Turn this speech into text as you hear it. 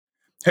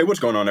Hey,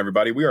 what's going on,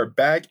 everybody? We are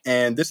back,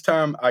 and this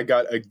time I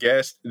got a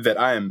guest that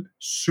I am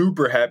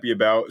super happy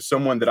about,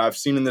 someone that I've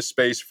seen in this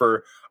space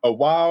for a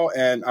while,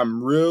 and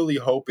I'm really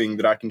hoping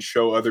that I can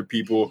show other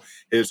people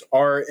his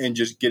art and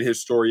just get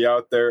his story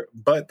out there.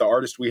 But the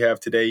artist we have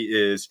today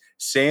is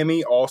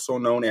Sammy, also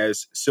known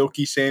as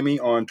Silky Sammy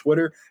on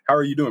Twitter. How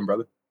are you doing,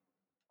 brother?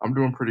 I'm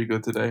doing pretty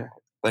good today.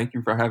 Thank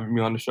you for having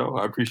me on the show.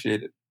 I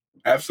appreciate it.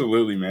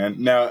 Absolutely, man.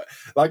 Now,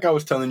 like I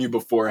was telling you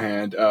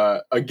beforehand,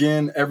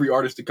 again, every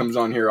artist that comes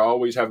on here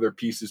always have their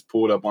pieces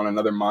pulled up on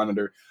another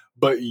monitor,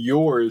 but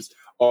yours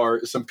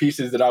are some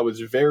pieces that I was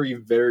very,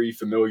 very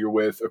familiar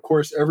with. Of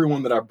course,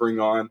 everyone that I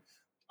bring on,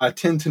 I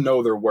tend to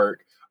know their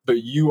work,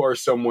 but you are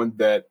someone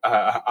that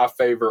I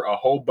favor a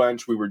whole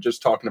bunch. We were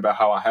just talking about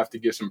how I have to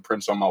get some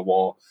prints on my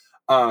wall.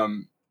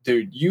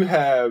 Dude, you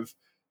have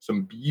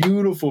some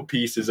beautiful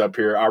pieces up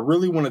here. I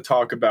really want to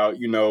talk about,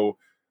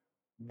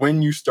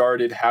 when you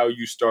started, how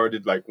you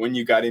started, like when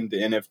you got into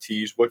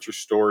NFTs, what your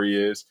story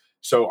is.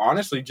 So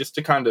honestly, just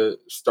to kind of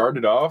start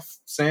it off,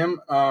 Sam,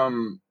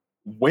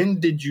 when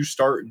did you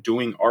start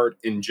doing art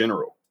in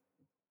general?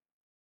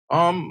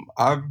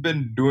 I've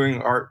been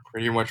doing art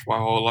pretty much my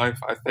whole life.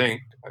 I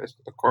think,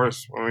 of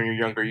course, when you're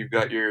younger, you've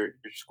got your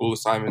school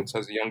assignments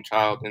as a young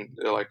child, and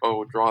they're like,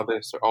 "Oh, draw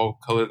this," or "Oh,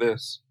 color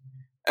this,"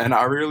 and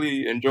I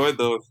really enjoyed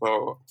those.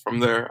 So from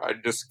there, I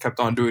just kept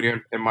on doing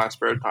it in my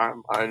spare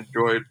time. I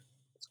enjoyed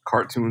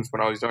cartoons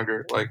when I was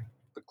younger, like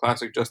the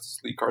classic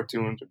Justice League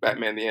cartoons or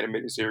Batman the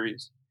Animated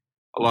Series.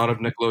 A lot of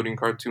Nickelodeon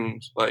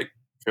cartoons like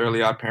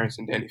Fairly Odd Parents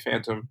and Danny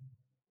Phantom.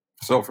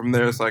 So from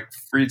there, it's like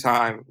free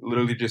time,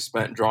 literally just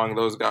spent drawing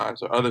those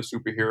guys or other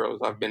superheroes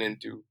I've been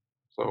into.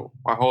 So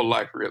my whole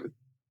life, really.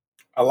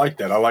 I like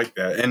that. I like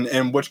that.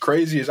 And what's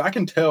crazy is I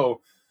can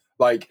tell,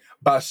 like,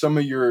 by some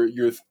of your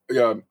I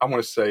was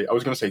going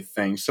to say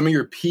things, some of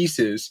your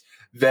pieces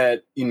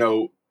that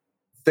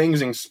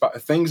things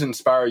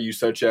inspire you,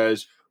 such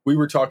as we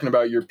were talking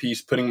about your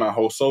piece, putting my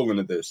whole soul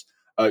into this.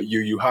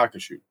 Yu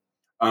Hakusho.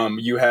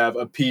 You have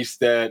a piece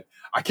that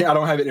I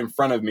don't have it in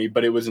front of me,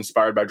 but it was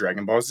inspired by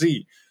Dragon Ball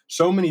Z.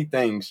 So many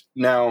things.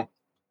 Now,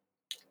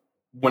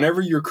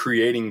 whenever you're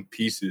creating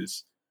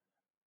pieces,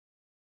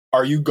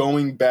 are you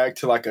going back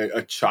to like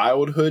a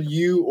childhood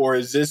you, or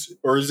is this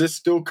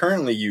still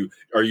currently you?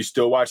 Are you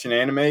still watching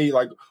anime?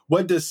 Like,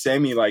 what does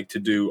Sammy like to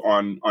do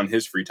on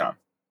his free time?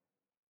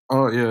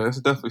 Oh yeah,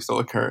 it's definitely still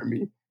a current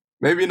me.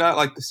 Maybe not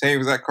like the same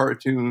exact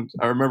cartoons.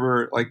 I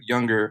remember like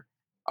younger,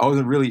 I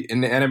wasn't really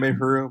into anime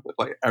for real, but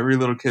like every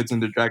little kid's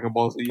into Dragon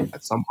Ball Z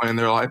at some point in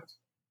their life.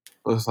 It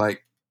was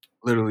like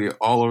literally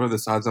all over the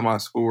sides of my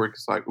schoolwork.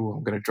 It's like, oh,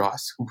 I'm gonna draw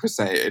Super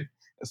Saiyan.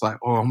 It's like,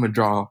 oh, I'm gonna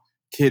draw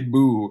Kid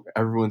Buu,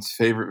 everyone's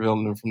favorite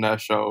villain from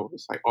that show.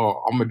 It's like,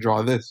 oh, I'm gonna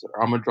draw this,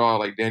 or I'm gonna draw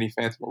like Danny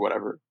Phantom or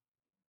whatever.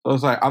 So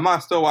it's like I'm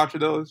not still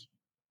watching those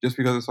just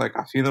because it's like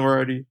I've seen them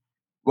already.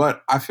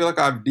 But I feel like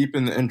I've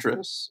deepened the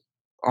interest.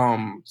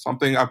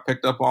 Something I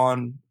picked up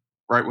on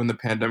right when the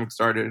pandemic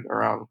started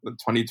around the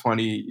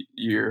 2020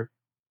 year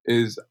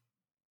is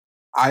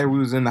I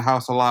was in the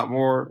house a lot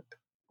more.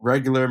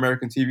 Regular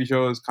American TV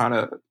shows kind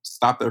of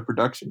stopped their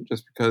production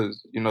just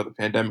because, the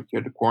pandemic, you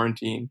had to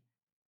quarantine.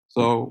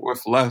 So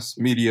with less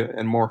media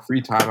and more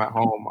free time at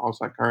home, I was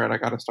like, all right, I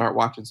got to start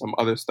watching some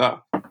other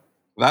stuff.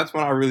 That's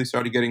when I really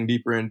started getting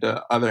deeper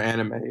into other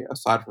anime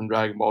aside from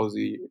Dragon Ball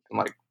Z and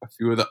like a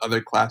few of the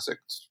other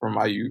classics from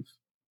my youth.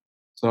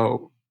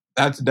 So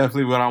that's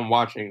definitely what I'm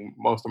watching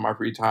most of my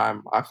free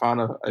time. I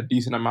found a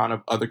decent amount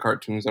of other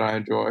cartoons that I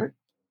enjoy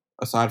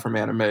aside from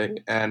anime,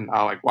 and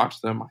I like watch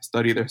them. I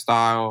study their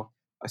style.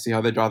 I see how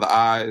they draw the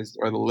eyes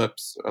or the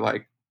lips or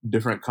like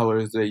different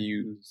colors they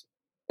use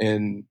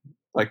and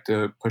like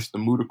to push the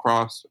mood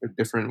across or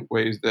different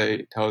ways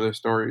they tell their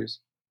stories.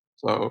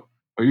 So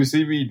when you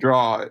see me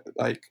draw,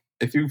 like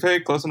if you pay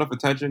close enough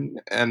attention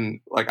and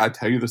like I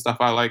tell you the stuff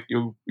I like,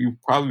 you'll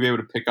probably be able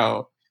to pick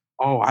out,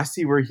 oh, I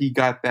see where he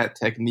got that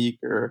technique,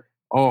 or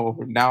oh,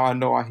 now I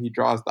know why he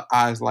draws the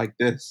eyes like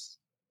this.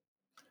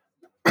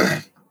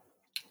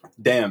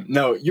 Damn.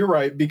 No, you're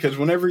right. Because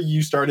whenever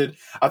you started,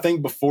 I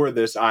think before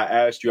this, I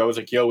asked you, I was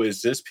like, yo,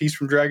 is this piece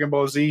from Dragon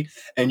Ball Z?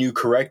 And you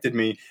corrected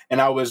me.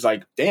 And I was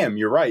like, damn,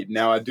 you're right.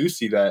 Now I do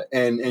see that.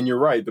 And you're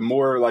right. The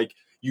more like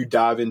you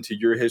dive into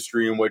your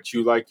history and what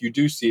you like, you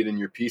do see it in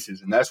your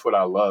pieces. And that's what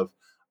I love.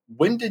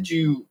 When did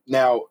you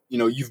now,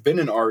 you've been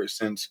in art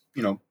since,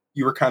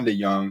 you were kind of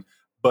young,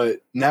 but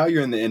now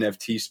you're in the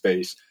NFT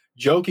space.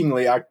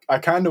 Jokingly, I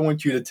kind of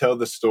want you to tell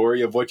the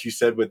story of what you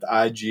said with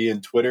IG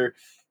and Twitter.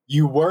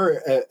 You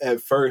were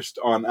at first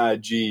on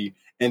IG,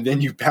 and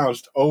then you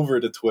bounced over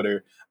to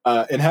Twitter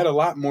and had a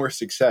lot more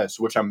success,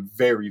 which I'm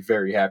very,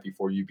 very happy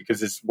for you because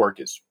this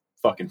work is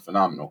fucking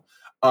phenomenal.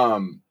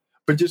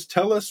 But just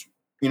tell us,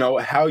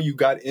 how you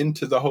got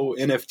into the whole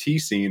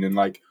NFT scene and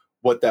like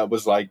what that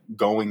was like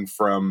going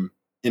from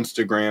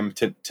Instagram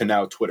to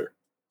now Twitter.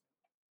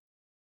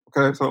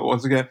 Okay, so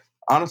once again,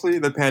 honestly,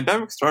 the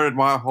pandemic started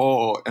my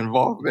whole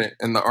involvement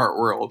in the art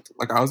world.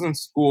 Like I was in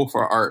school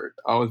for art.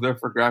 I was there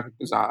for graphic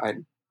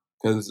design.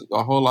 because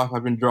the whole life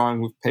I've been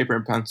drawing with paper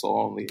and pencil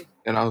only.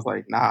 And I was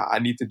like, nah, I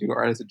need to do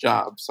art as a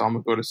job. So I'm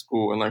going to go to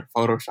school and learn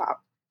Photoshop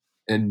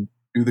and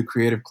do the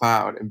Creative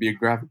Cloud and be a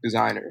graphic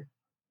designer.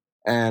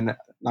 And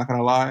not going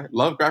to lie,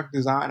 love graphic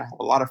design. I have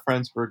a lot of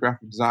friends who are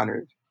graphic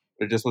designers.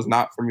 It just was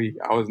not for me.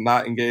 I was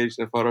not engaged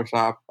in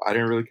Photoshop. I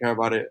didn't really care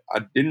about it. I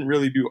didn't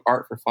really do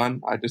art for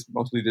fun. I just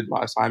mostly did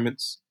my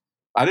assignments.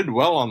 I did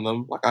well on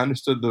them. Like, I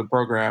understood the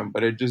program,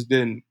 but it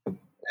didn't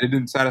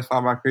satisfy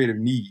my creative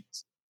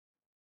needs.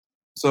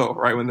 So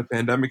right when the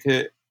pandemic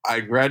hit, I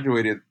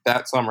graduated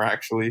that summer,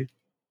 actually.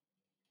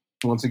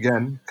 Once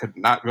again, could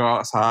not go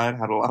outside,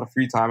 had a lot of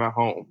free time at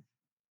home.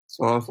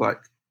 So I was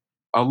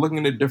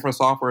looking at different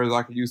softwares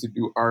I could use to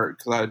do art,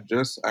 because I had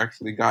just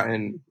actually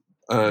gotten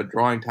a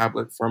drawing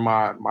tablet for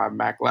my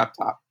Mac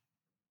laptop.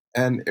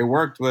 And it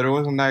worked, but it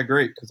wasn't that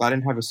great because I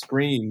didn't have a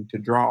screen to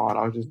draw on.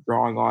 I was just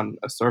drawing on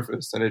a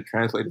surface and it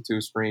translated to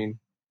a screen,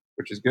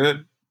 which is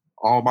good.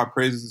 All my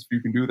praises if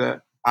you can do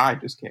that. I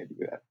just can't do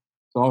that.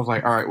 So I was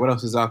like, all right, what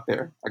else is out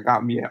there? I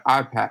got me an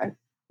iPad,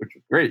 which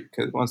was great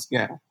because once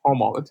again, I'm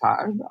home all the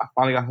time. I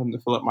finally got something to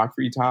fill up my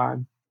free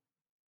time.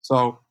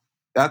 So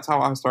that's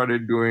how I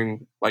started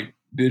doing like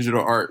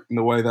digital art in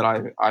the way that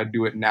I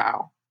do it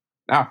now.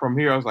 Now from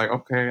here, I was like,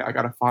 okay, I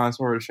got to find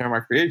somewhere to share my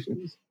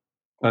creations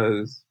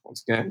because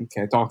once again,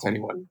 can't talk to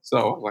anyone. So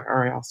I was like, all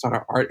right, I'll start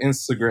an art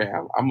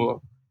Instagram. I'm gonna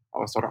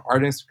start an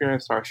art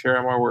Instagram, start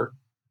sharing my work.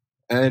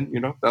 And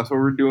that's what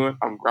we're doing.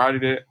 I'm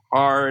grinding it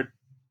hard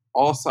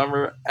all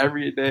summer,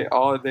 every day,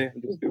 all day.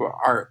 I'm just doing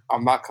art.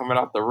 I'm not coming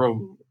out the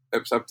room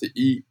except to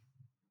eat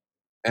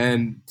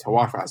and to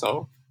wash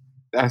myself.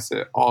 That's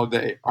it. All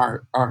day.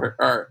 Art, art,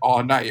 art.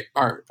 All night.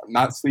 Art. I'm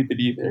not sleeping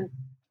either.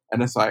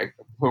 And it's like,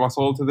 put my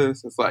soul to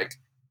this. It's like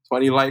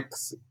 20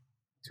 likes,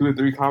 2 or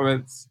 3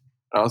 comments.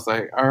 And I was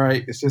like, all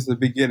right, it's just the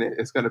beginning.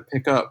 It's going to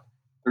pick up.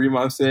 3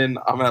 months in,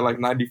 I'm at like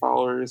 90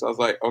 followers. I was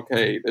like,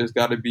 okay, there's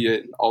got to be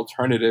an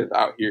alternative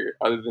out here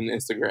other than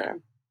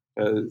Instagram,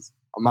 because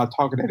I'm not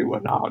talking to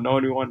anyone now. I don't know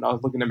anyone. I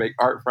was looking to make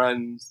art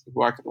friends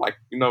who I could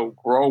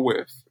grow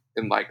with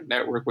and like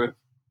network with,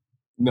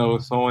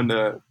 someone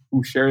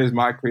who shares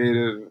my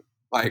creative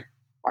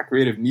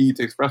need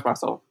to express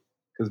myself,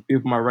 because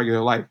people in my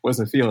regular life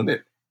wasn't feeling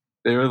it.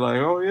 They were like,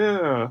 oh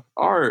yeah,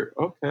 art.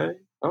 Okay.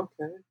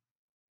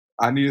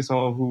 I needed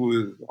someone who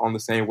was on the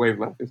same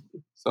wavelength as me.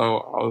 So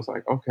I was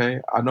like, okay,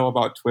 I know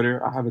about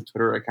Twitter. I have a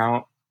Twitter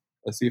account.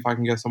 Let's see if I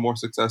can get some more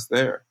success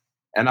there.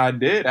 And I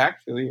did,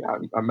 actually.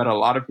 I met a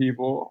lot of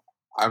people.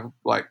 I've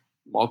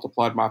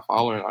multiplied my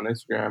following on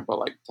Instagram, but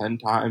 10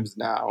 times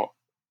now,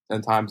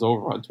 10 times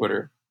over on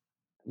Twitter.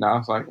 Now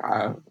it's like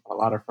I have a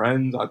lot of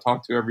friends I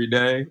talk to every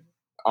day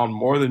on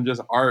more than just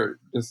art,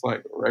 just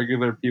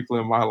regular people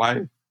in my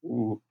life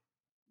who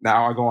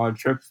now I go on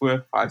trips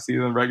with. I see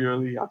them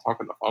regularly. I talk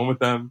on the phone with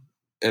them.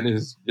 It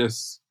is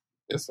just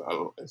it's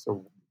a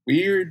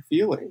weird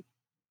feeling.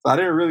 So I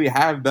didn't really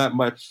have that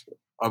much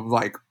of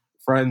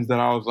friends that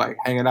I was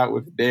hanging out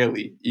with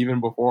daily, even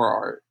before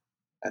art.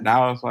 And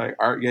now it's like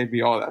art gave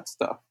me all that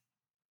stuff.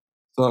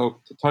 So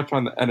to touch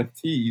on the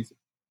NFTs,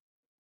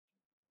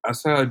 I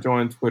said I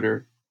joined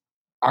Twitter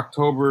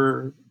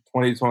October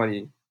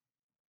 2020.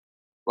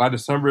 By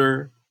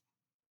December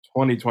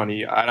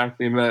 2020, I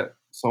actually met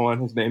someone.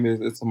 His name is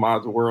It's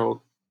Ahmad's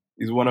World.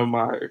 He's one of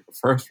my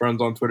first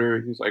friends on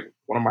Twitter. He's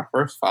one of my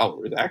first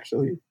followers,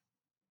 actually.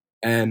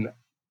 And,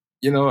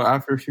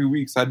 after a few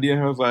weeks, I DM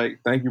him. I was like,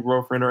 thank you,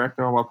 bro, for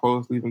interacting on my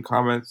posts, leaving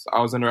comments. I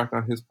was interacting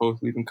on his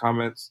posts, leaving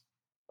comments.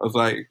 I was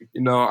like,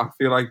 I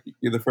feel like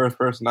you're the first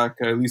person I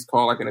could at least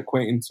call an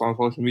acquaintance on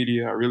social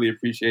media. I really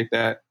appreciate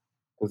that.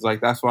 Because,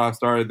 that's why I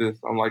started this.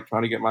 I'm,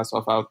 trying to get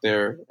myself out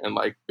there and,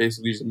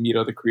 basically just meet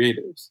other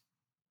creatives.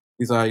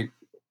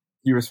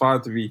 He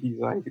responded to me. He's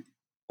like,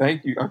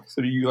 thank you. I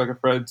consider you a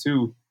friend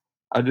too.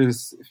 I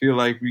just feel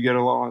like we get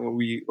along and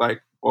we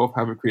both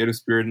have a creative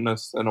spirit in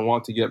us and I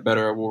want to get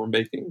better at what we're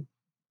making.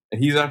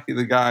 And he's actually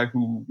the guy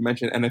who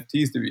mentioned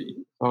NFTs to me.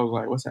 So I was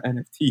like, what's an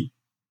NFT?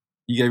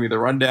 He gave me the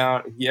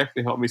rundown. He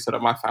actually helped me set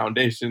up my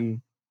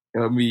foundation,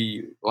 helped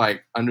me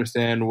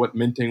understand what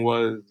minting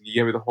was. He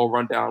gave me the whole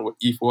rundown, what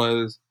ETH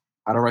was,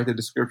 how to write the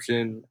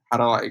description, how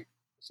to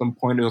some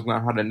pointers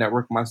on how to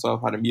network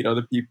myself, how to meet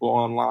other people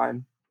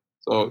online.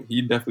 So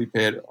he definitely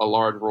played a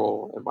large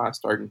role in my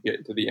starting to get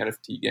into the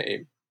NFT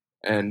game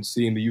and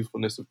seeing the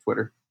usefulness of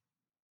Twitter.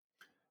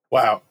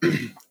 Wow.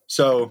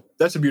 So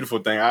that's a beautiful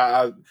thing.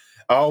 I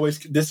always,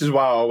 this is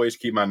why I always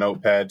keep my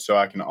notepad so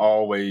I can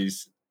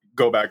always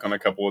go back on a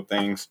couple of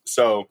things.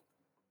 So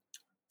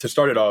to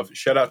start it off,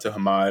 shout out to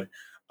Hamad.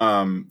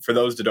 For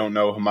those that don't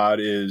know, Hamad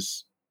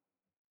is,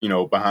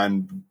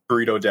 behind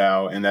Burrito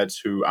DAO, and that's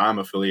who I'm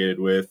affiliated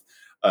with.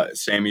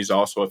 Sammy's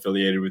also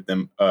affiliated with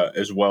them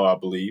as well, I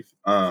believe.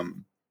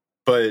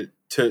 But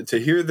to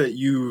hear that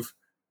you've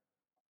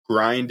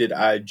grinded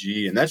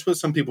IG, and that's what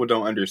some people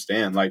don't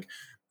understand.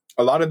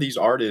 A lot of these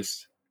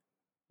artists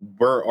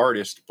were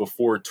artists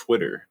before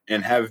Twitter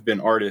and have been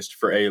artists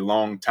for a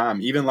long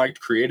time. Even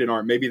created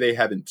art, maybe they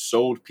haven't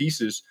sold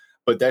pieces,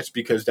 but that's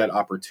because that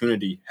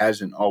opportunity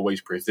hasn't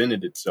always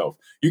presented itself.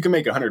 You can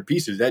make 100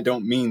 pieces. That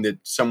don't mean that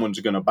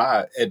someone's going to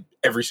buy at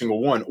every single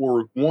one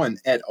or one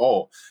at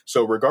all.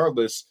 So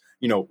regardless,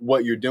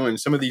 what you're doing,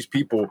 some of these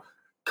people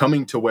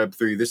coming to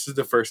Web3, this is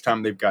the first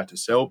time they've got to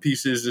sell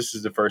pieces. This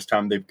is the first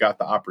time they've got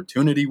the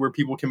opportunity where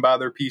people can buy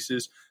their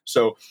pieces.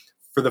 So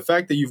for the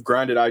fact that you've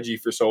grinded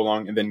IG for so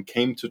long and then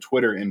came to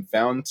Twitter and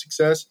found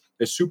success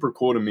is super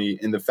cool to me.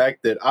 And the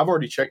fact that I've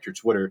already checked your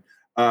Twitter,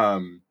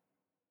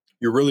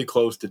 you're really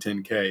close to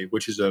 10K,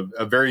 which is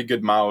a very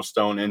good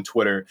milestone in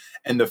Twitter.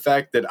 And the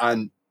fact that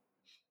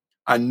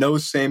I know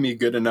Sammy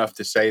good enough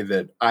to say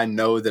that I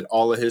know that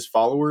all of his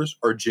followers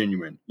are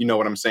genuine. You know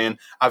what I'm saying?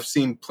 I've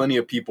seen plenty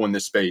of people in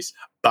this space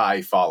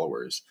buy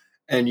followers.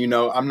 And,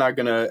 I'm not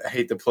going to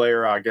hate the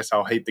player. I guess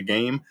I'll hate the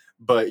game.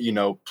 But,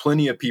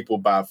 plenty of people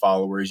buy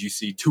followers. You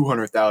see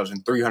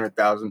 200,000,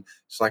 300,000.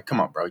 It's like,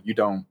 come on, bro. You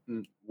don't,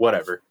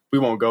 whatever. We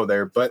won't go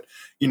there. But,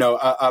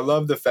 I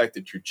love the fact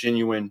that you're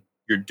genuine.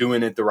 You're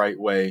doing it the right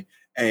way.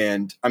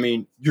 And I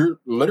mean, you're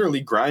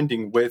literally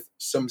grinding with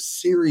some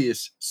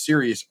serious,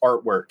 serious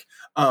artwork.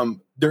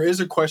 There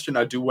is a question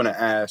I do want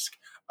to ask,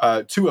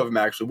 two of them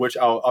actually, which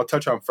I'll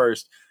touch on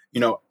first.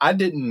 I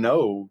didn't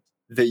know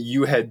that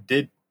you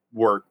did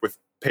work with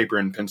paper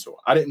and pencil.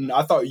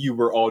 I thought you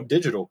were all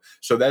digital.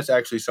 So that's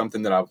actually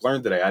something that I've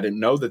learned today. I didn't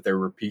know that there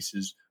were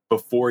pieces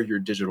before your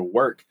digital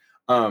work.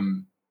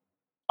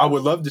 I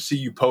would love to see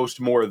you post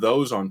more of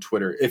those on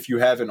Twitter if you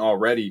haven't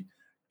already,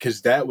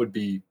 because that would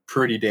be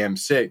pretty damn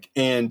sick.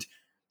 And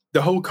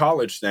the whole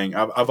college thing,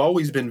 I've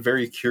always been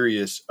very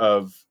curious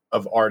of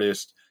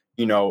artists,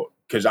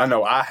 because I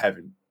know I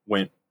haven't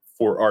went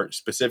for art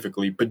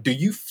specifically, but do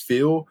you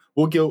feel,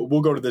 we'll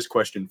go to this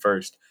question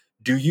first.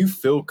 Do you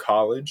feel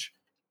college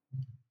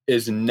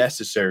is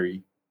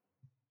necessary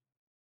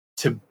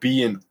to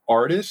be an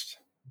artist?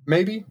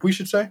 Maybe we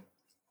should say.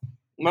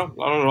 No,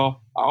 not at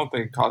all. I don't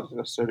think college is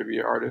necessary to be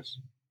an artist.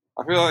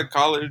 I feel like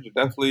college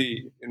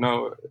definitely,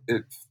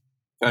 it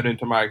fed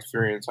into my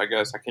experience, I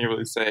guess. I can't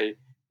really say,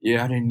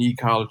 yeah, I didn't need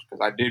college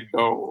because I did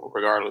go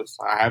regardless.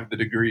 I have the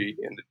degree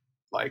and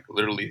like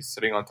literally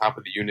sitting on top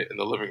of the unit in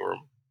the living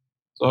room.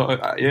 So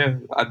yeah,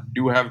 I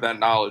do have that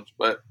knowledge,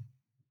 but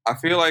I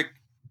feel like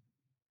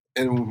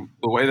in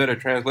the way that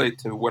it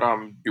translates to what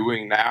I'm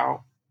doing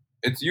now,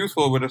 it's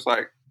useful, but it's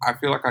like, I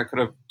feel like I could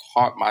have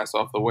taught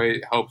myself the way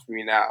it helps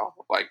me now.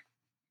 Like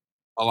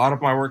a lot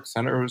of my work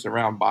centers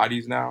around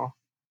bodies now.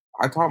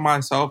 I taught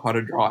myself how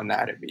to draw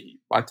anatomy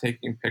by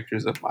taking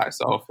pictures of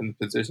myself in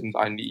the positions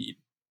I need.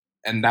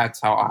 And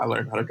that's how I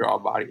learned how to draw a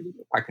body.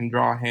 I can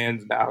draw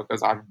hands now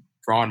because I've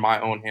drawn my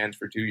own hands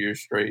for 2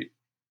 years straight.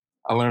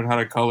 I learned how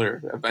to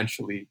color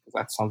eventually because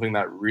that's something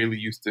that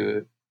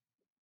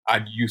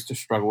I used to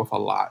struggle with a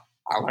lot.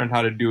 I learned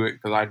how to do it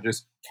because I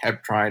just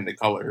kept trying to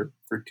color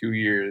for 2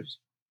 years.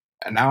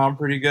 And now I'm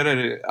pretty good at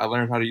it. I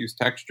learned how to use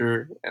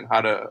texture and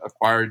how to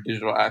acquire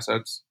digital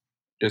assets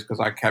just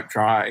because I kept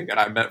trying. And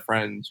I met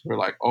friends who were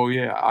like, oh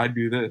yeah, I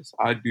do this.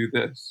 I do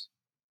this.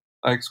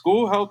 Like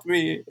school helped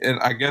me in,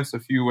 I guess, a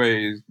few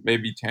ways,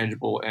 maybe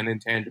tangible and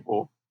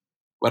intangible.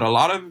 But a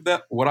lot of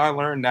that, what I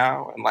learned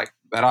now and like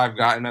that I've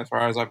gotten as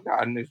far as I've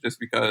gotten is just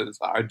because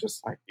I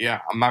just like,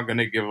 yeah, I'm not going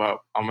to give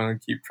up. I'm going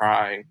to keep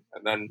trying.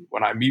 And then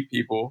when I meet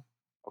people,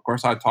 of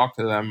course, I talk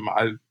to them.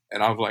 I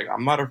was like,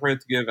 I'm not afraid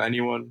to give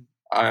anyone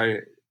I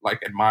like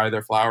admire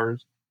their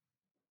flowers.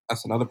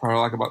 That's another part I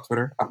like about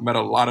Twitter. I've met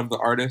a lot of the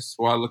artists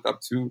who I look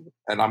up to,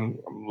 and I'm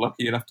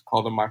lucky enough to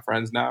call them my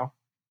friends now.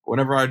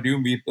 Whenever I do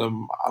meet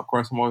them, of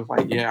course, I'm always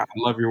like, yeah, I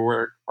love your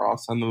work. Or I'll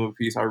send them a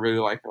piece I really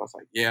like. And I was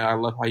like, yeah, I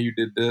love how you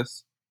did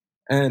this.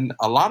 And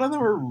a lot of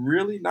them are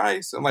really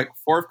nice and like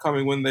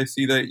forthcoming when they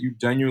see that you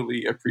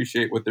genuinely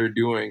appreciate what they're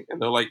doing.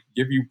 And they'll like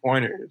give you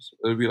pointers.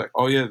 They'll be like,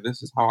 oh yeah,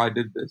 this is how I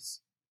did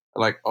this.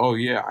 Or like, oh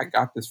yeah, I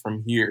got this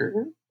from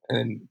here.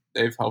 And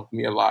they've helped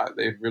me a lot.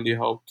 They've really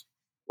helped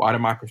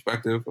widen my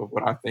perspective of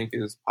what I think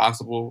is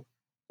possible.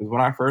 Because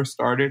when I first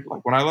started,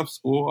 like when I left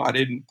school, I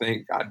didn't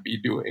think I'd be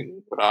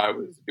doing what I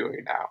was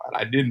doing now. And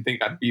I didn't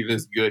think I'd be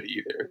this good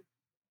either.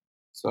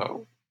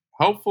 So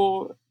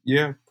helpful,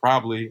 yeah,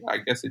 probably. I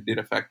guess it did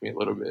affect me a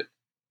little bit.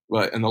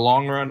 But in the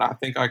long run, I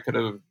think I could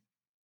have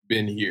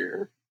been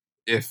here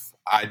if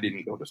I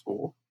didn't go to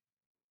school.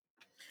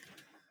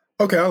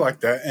 Okay, I like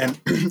that. And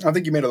I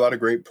think you made a lot of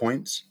great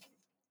points.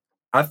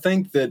 I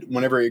think that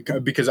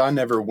because I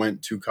never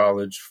went to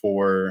college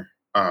for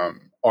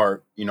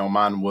art,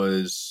 mine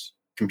was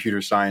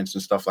computer science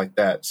and stuff like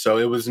that. So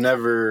it was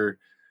never,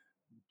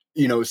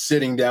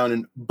 sitting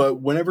down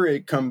but whenever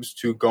it comes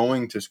to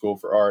going to school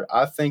for art,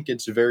 I think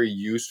it's very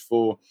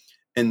useful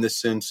in the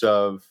sense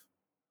of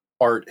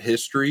art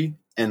history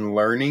and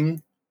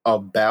learning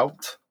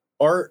about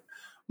art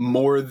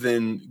more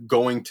than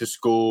going to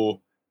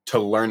school to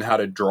learn how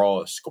to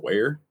draw a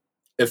square.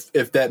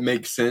 If that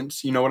makes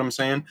sense, you know what I'm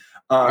saying?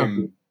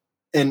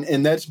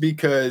 And that's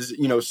because,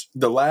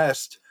 the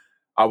last,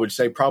 I would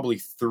say probably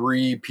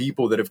 3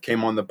 people that have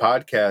came on the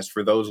podcast,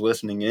 for those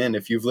listening in,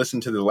 if you've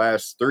listened to the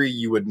last 3,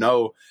 you would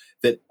know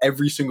that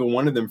every single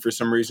one of them, for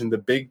some reason, the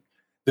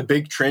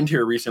big trend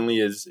here recently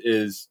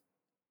is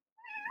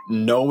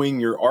knowing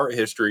your art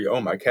history.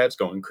 Oh, my cat's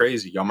going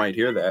crazy. Y'all might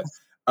hear that.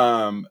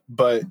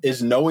 But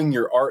is knowing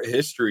your art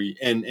history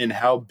and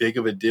how big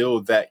of a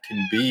deal that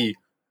can be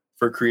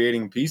for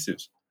creating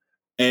pieces.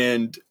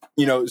 And,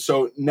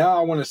 so now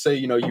I want to say,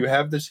 you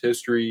have this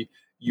history,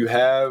 you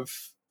have,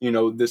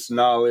 this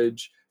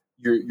knowledge,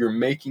 you're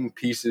making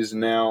pieces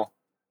now.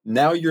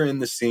 Now you're in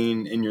the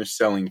scene and you're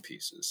selling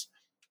pieces.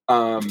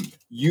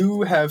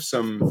 You have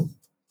some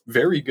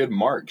very good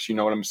marks, you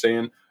know what I'm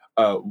saying?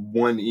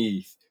 1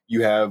 ETH,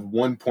 you have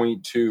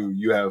 1.2,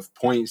 you have zero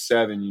point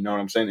 0.7, you know what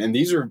I'm saying? And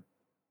these are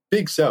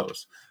big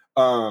sales,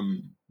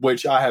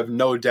 which I have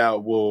no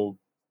doubt will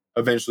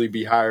eventually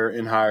be higher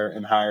and higher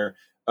and higher.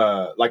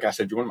 Like I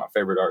said, you're one of my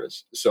favorite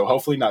artists. So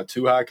hopefully not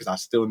too high because I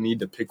still need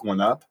to pick one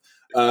up.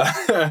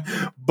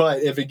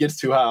 But if it gets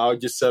too high, I'll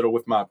just settle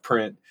with my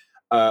print.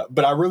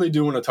 But I really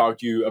do want to talk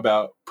to you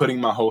about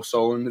putting my whole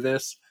soul into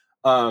this.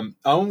 I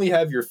only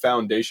have your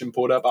foundation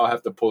pulled up. I'll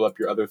have to pull up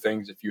your other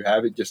things if you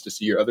have it just to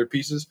see your other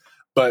pieces.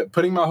 But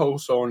putting my whole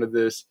soul into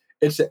this,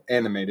 it's an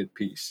animated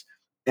piece.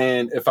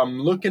 And if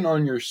I'm looking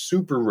on your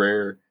super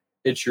rare,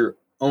 it's your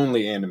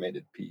only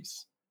animated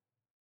piece.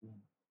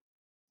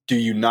 Do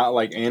you not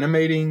like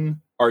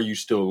animating? Are you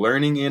still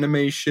learning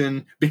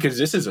animation? Because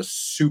this is a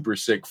super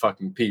sick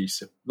fucking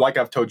piece. Like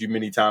I've told you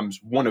many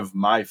times, one of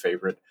my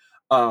favorite.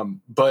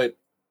 But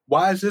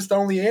why is this the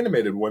only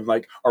animated one?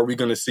 Like, are we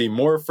going to see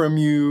more from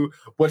you?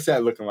 What's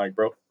that looking like,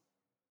 bro?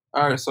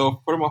 All right,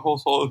 so putting my whole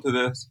soul into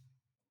this,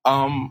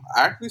 I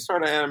actually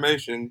started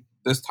animation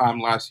this time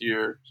last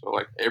year, so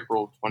like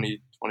April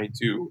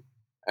 2022,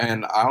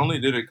 and I only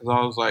did it because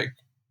I was like,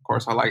 of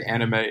course, I like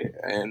anime,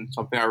 and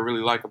something I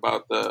really like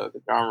about the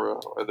genre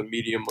or the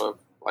medium of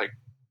like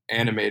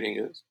animating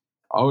is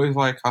I always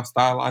like how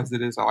stylized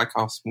it is. I like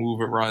how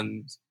smooth it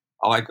runs.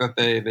 I like that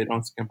they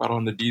don't skimp out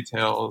on the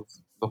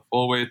details the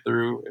full way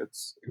through.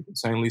 It's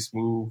insanely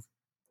smooth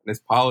and it's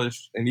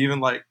polished, and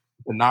even like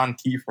the non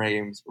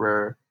keyframes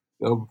where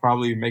they'll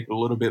probably make it a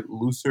little bit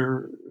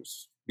looser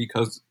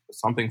because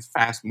something's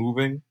fast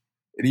moving.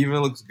 It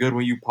even looks good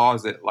when you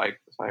pause it. Like,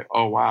 it's like,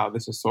 oh wow,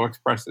 this is so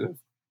expressive.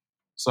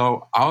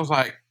 So I was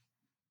like,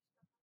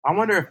 I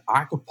wonder if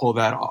I could pull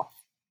that off.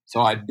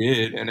 So I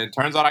did, and it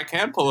turns out I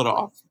can pull it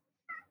off.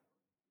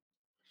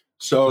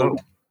 So So,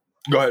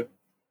 go ahead.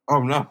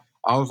 oh no.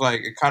 I was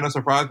like, it kind of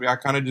surprised me. I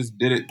kind of just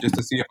did it just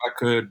to see if I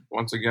could.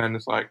 Once again,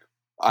 it's like,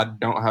 I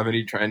don't have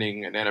any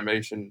training in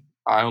animation.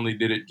 I only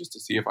did it just to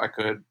see if I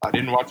could. I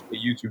didn't watch the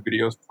YouTube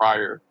videos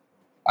prior.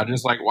 I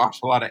just like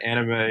watched a lot of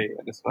anime,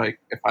 and it's like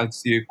if I'd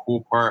see a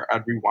cool part,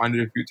 I'd rewind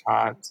it a few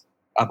times.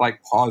 I'd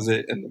like pause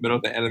it in the middle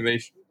of the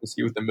animation to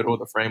see what the middle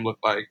of the frame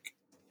looked like,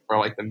 or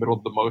like the middle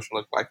of the motion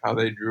looked like, how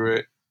they drew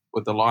it,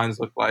 what the lines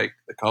looked like,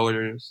 the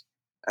colors.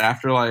 And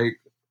after like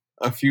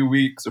a few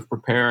weeks of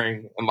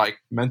preparing and like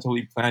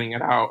mentally planning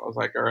it out, I was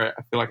like, all right,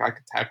 I feel like I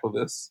could tackle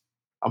this.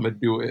 I'm gonna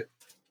do it.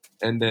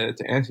 And then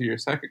to answer your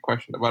second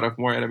question about if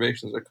more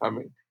animations are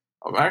coming,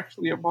 I'm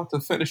actually about to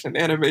finish an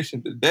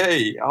animation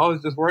today. I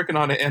was just working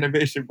on an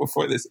animation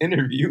before this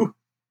interview.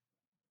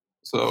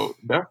 So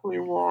definitely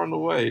more on the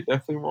way.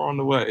 Definitely more on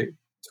the way.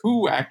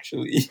 Two,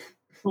 actually.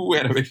 Two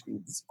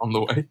animations on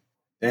the way.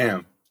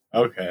 Damn.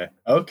 Okay.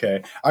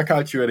 I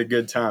caught you at a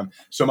good time.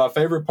 So my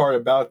favorite part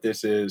about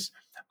this is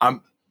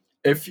I'm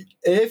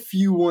if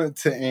you want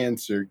to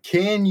answer,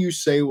 can you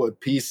say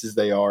what pieces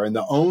they are? And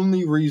the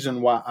only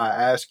reason why I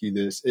ask you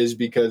this is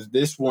because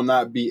this will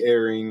not be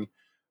airing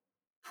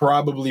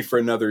probably for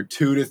another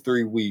 2 to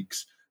 3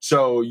 weeks.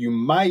 So you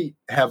might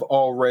have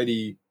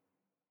already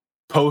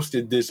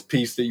posted this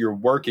piece that you're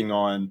working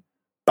on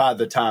by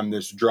the time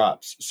this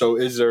drops. So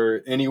is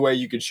there any way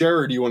you could share,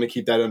 or do you want to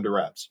keep that under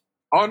wraps?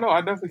 Oh no,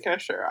 I definitely can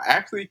share. I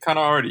actually kind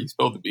of already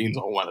spilled the beans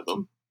on one of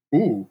them.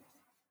 Ooh.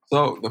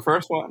 So the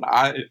first one,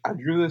 I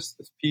drew this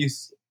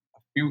piece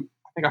I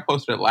think I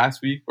posted it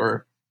last week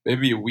or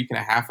maybe a week and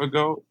a half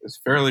ago. It's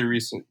fairly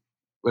recent,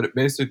 but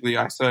basically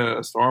I said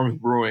a storm's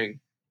brewing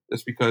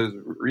just because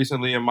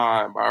recently in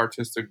my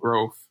artistic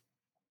growth,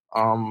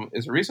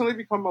 it's recently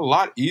become a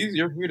lot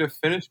easier for me to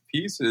finish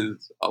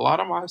pieces. A lot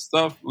of my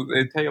stuff,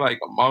 they take like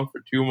a month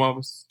or 2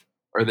 months,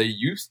 or they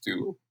used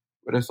to,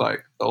 but it's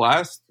like the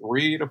last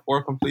 3 to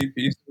 4 complete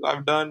pieces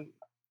I've done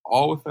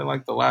all within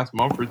like the last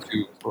month or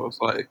two. So it's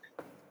like,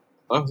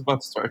 stuff's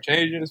about to start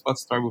changing. It's about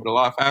to start moving a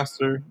lot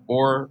faster,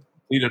 more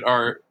completed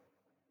art.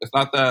 It's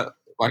not that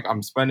like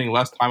I'm spending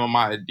less time on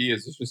my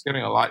ideas. It's just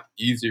getting a lot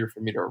easier for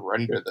me to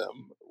render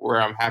them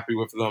where I'm happy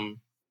with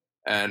them.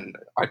 And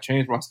I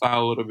changed my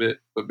style a little bit,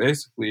 but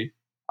basically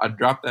I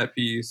dropped that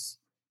piece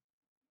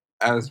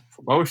as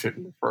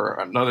promotion for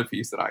another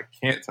piece that I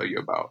can't tell you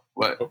about.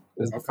 But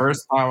it's the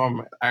first time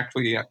I'm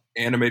actually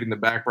animating the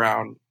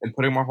background and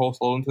putting my whole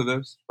soul into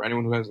this. For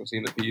anyone who hasn't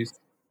seen the piece,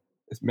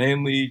 it's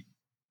mainly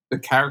the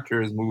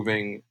character is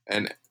moving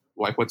and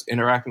like what's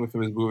interacting with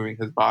him is moving,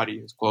 his body,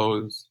 his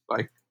clothes,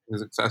 like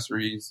his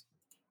accessories,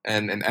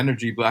 and an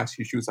energy blast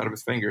he shoots out of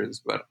his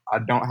fingers. But I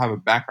don't have a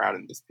background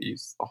in this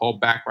piece. The whole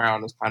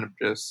background is kind of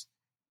just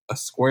a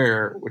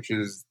square, which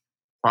is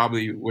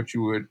probably what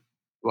you would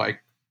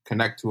like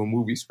connect to a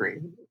movie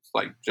screen. It's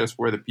like just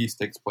where the piece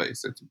takes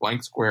place. It's a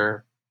blank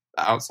square.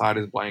 The outside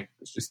is blank.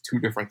 It's just two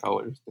different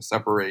colors to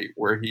separate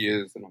where he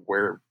is and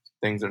where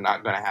things are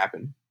not going to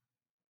happen.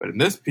 But in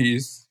this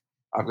piece,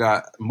 I've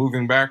got a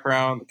moving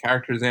background. The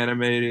character's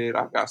animated.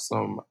 I've got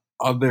some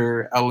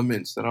other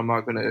elements that I'm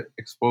not going to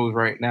expose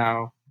right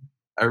now.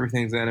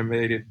 Everything's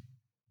animated.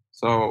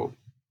 So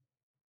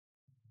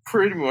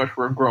pretty much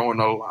we're growing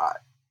a lot.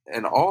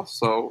 And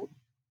also,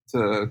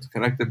 to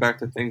connect it back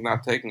to things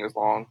not taking as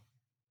long,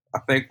 I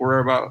think we're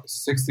about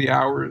 60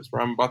 hours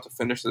where I'm about to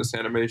finish this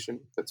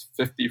animation. It's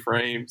 50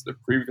 frames. The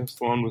previous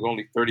one was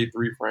only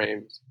 33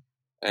 frames.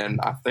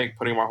 And I think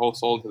putting my whole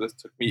soul into this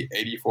took me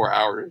 84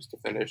 hours to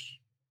finish.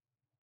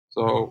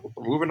 So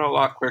we're moving a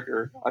lot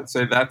quicker. I'd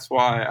say that's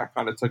why I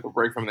kind of took a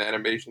break from the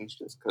animations,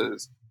 just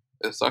because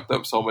it sucked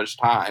up so much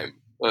time.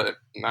 But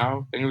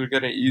now things are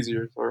getting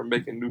easier, so we're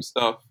making new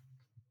stuff.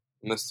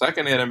 And the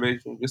second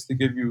animation, just to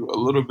give you a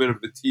little bit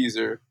of the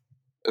teaser,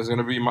 is going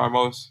to be my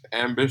most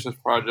ambitious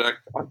project.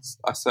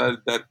 I said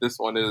that this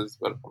one is,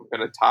 but I'm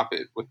going to top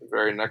it with the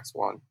very next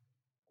one. And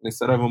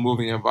instead of a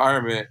moving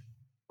environment,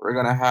 we're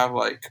going to have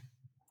like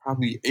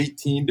probably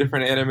 18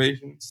 different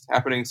animations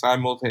happening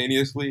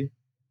simultaneously.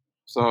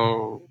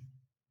 So,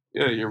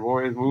 yeah, your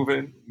boy is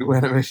moving. New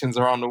animations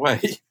are on the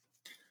way.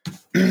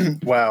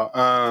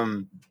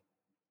 Wow.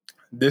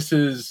 This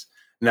is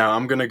now.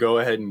 I'm gonna go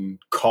ahead and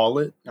call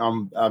it.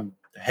 I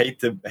hate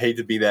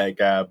to be that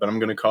guy, but I'm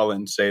gonna call it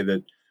and say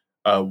that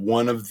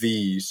one of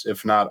these,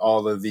 if not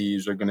all of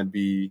these, are gonna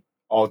be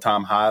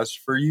all-time highs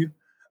for you.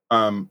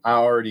 I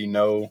already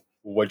know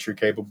what you're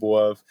capable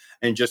of,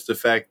 and just the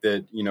fact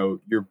that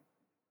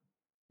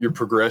you're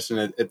progressing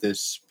at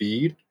this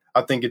speed.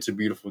 I think it's a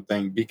beautiful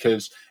thing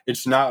because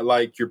it's not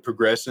like you're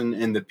progressing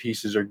and the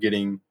pieces are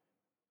getting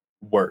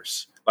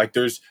worse. Like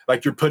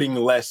you're putting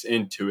less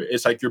into it.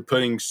 It's like you're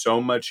putting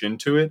so much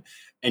into it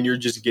and you're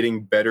just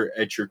getting better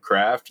at your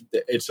craft.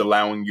 It's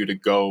allowing you to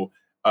go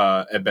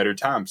at better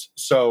times.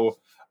 So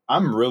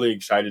I'm really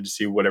excited to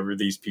see whatever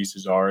these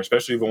pieces are,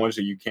 especially the ones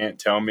that you can't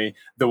tell me.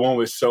 The one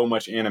with so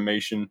much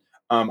animation.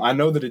 I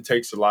know that it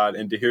takes a lot,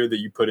 and to hear that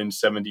you put in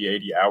 70,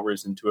 80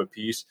 hours into a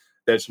piece,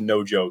 that's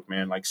no joke,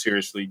 man. Like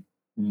seriously,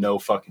 no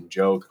fucking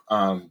joke.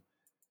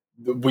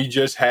 We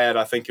just had,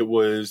 I think it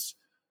was,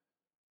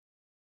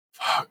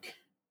 fuck,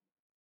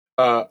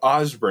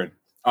 Osborne.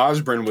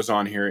 Osborne was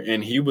on here,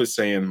 and he was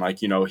saying like,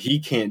 he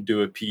can't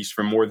do a piece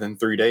for more than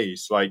 3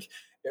 days. Like,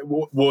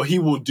 well, he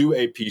will do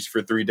a piece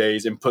for 3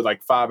 days and put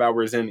like 5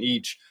 hours in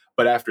each,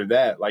 but after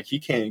that, like, he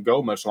can't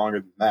go much longer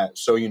than that.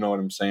 So you know what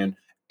I'm saying?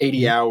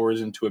 80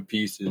 hours into a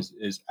piece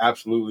is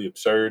absolutely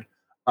absurd.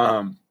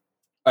 Um,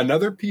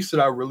 Another piece that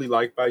I really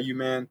like by you,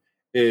 man,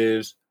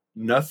 is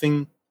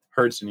nothing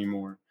hurts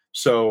anymore.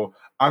 So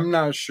I'm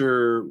not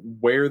sure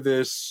where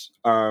this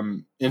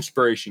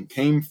inspiration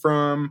came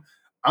from.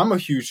 I'm a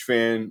huge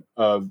fan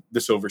of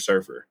the Silver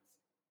Surfer.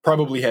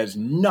 Probably has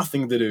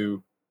nothing to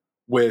do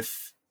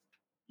with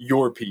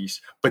your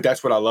piece, but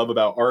that's what I love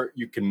about art.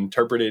 You can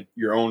interpret it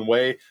your own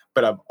way,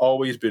 but I've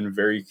always been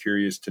very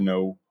curious to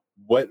know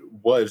what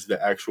was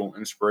the actual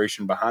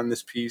inspiration behind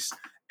this piece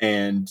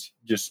and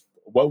just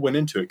what went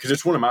into it, because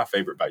it's one of my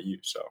favorite by you.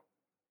 So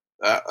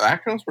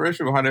Actual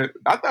inspiration behind it,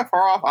 not that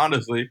far off,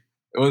 honestly.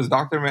 It was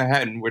Dr.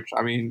 Manhattan, which,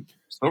 I mean,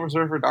 Silver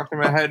Surfer, Dr.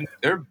 Manhattan,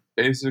 they're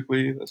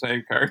basically the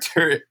same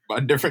character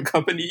by different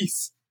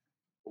companies.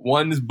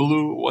 One's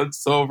blue, one's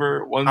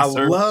silver, I one's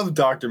love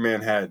Dr.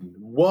 Manhattan.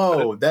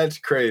 Whoa, that's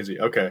crazy.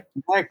 Okay.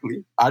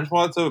 exactly. I just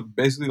wanted to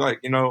basically, like,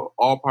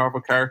 all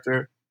powerful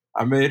character.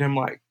 I made him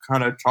like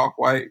kind of chalk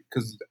white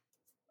because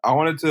I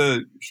wanted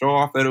to show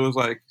off that it was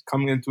like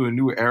coming into a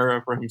new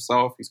era for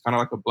himself. He's kind of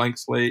like a blank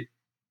slate.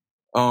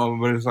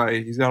 But it's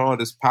like he's got all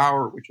this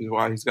power, which is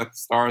why he's got the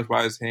stars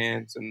by his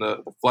hands, and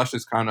the flesh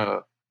is kind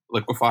of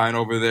liquefying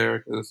over there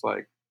because it's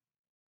like,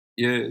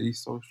 yeah,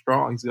 he's so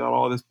strong. He's got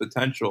all this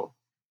potential.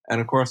 And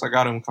of course, I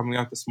got him coming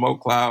out the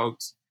smoke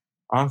clouds.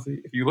 Honestly,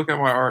 if you look at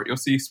my art, you'll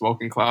see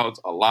smoking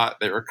clouds a lot.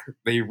 They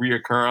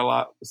reoccur a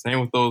lot. The same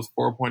with those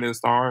four-pointed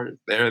stars.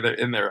 They're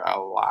in there a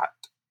lot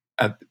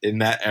in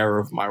that era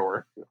of my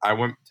work. I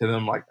went to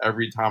them like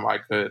every time I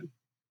could.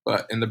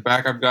 But in the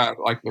back, I've got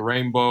like the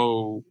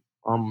rainbow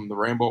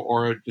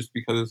aura, just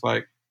because it's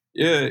like,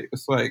 yeah,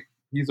 it's like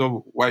he's a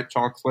white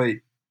chalk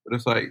slate, but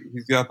it's like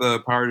he's got the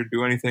power to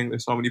do anything.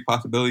 There's so many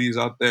possibilities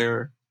out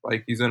there.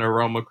 Like he's in a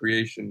realm of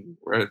creation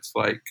where it's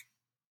like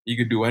he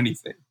could do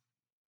anything.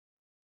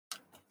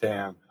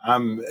 Damn.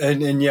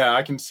 And yeah,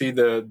 I can see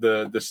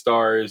the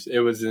stars. It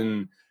was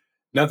in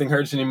Nothing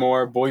Hurts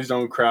Anymore, Boys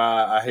Don't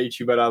Cry, I Hate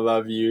You But I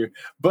Love You.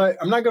 But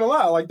I'm not gonna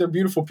lie, like, they're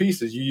beautiful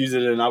pieces. You use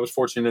it, and I was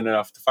fortunate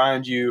enough to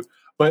find you.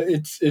 But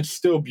it's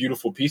still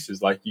beautiful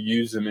pieces. Like, you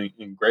use them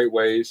in great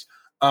ways.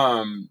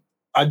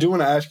 I do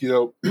want to ask you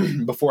though,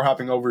 before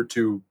hopping over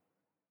to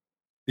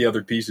the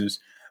other pieces,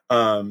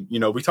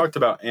 we talked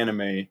about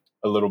anime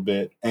a little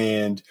bit,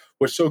 and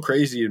what's so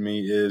crazy to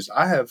me is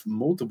I have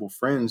multiple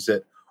friends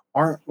that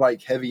aren't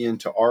like heavy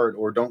into art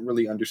or don't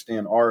really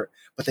understand art,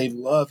 but they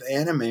love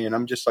anime. And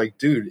I'm just like,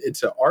 dude,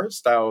 it's an art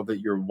style that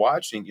you're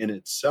watching in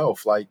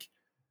itself. Like,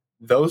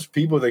 those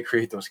people that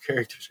create those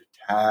characters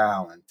are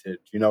talented.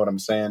 You know what I'm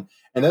saying?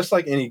 And that's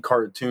like any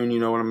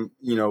cartoon,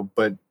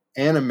 but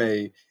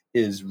anime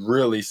is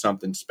really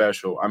something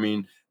special. I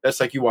mean, that's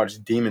like you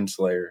watch Demon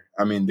Slayer.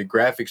 I mean, the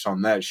graphics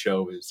on that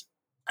show is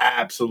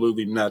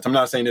absolutely nuts. I'm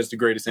not saying it's the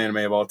greatest anime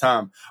of all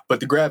time, but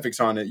the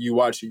graphics on it, you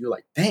watch it, you're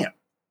like, damn,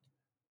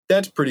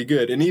 that's pretty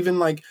good. And even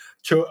like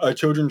a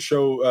children's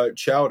show,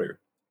 Chowder,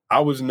 I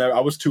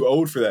was too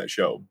old for that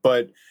show,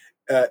 but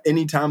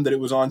anytime that it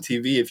was on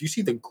TV, if you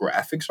see the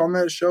graphics on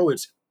that show,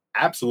 it's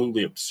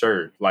absolutely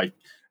absurd. Like,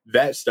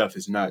 that stuff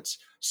is nuts.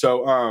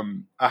 So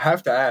I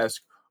have to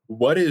ask,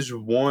 what is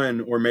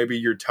one or maybe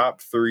your top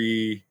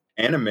three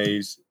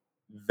animes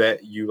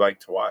that you like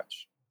to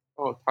watch?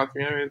 Oh, top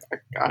three animes, I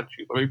got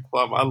you. Let me pull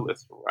up my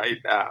list right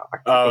now. I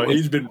keep a Oh,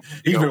 list.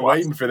 he's Yo, been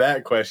waiting for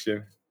that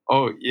question.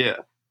 oh yeah,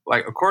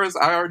 like of course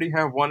I already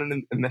have one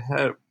in the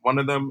head. One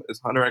of them is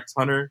Hunter x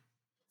Hunter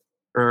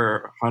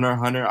or Hunter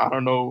x Hunter. I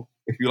don't know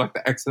if you like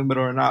the X in the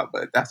middle or not,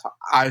 but that's how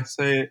I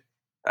say it.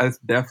 That's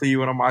definitely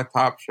one of my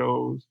top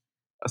shows.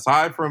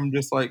 Aside from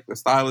just like the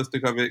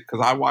stylistic of it,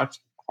 because I watched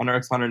Hunter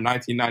x Hunter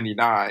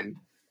 1999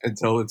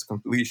 until its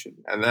completion,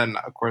 and then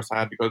of course I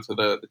had to go to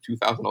the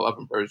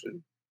 2011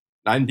 version.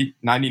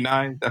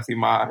 99, definitely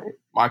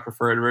my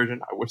preferred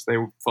version. I wish they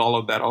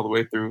followed that all the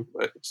way through,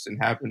 but it just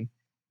didn't happen.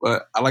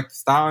 But I like the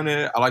style in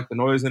it. I like the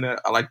noise in it.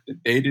 I like the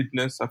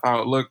datedness of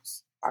how it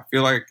looks. I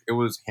feel like it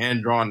was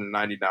hand drawn in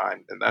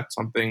 '99, and that's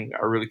something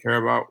I really care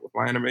about with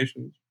my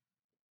animations.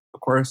 Of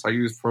course, I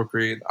use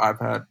Procreate,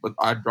 iPad, but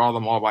I draw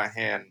them all by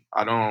hand.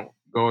 I don't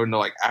go into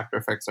like After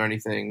Effects or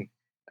anything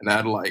and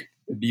add like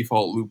the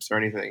default loops or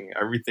anything.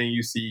 Everything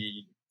you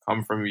see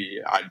come from me.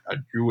 I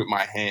drew with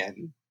my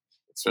hand,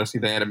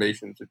 especially the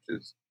animations, which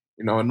is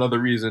another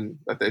reason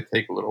that they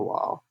take a little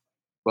while.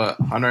 But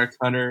Hunter x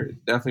Hunter is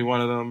definitely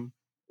one of them.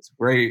 It's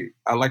great.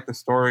 I like the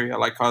story. I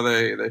like how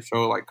they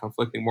show like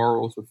conflicting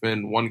morals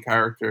within one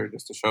character,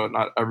 just to show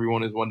not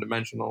everyone is one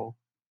dimensional.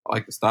 I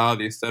like the style,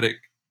 the aesthetic,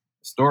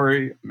 the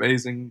story,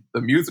 amazing.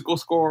 The musical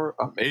score,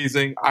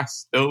 amazing. I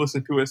still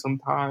listen to it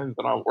sometimes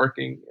when I'm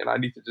working and I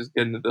need to just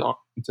get into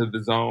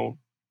the zone.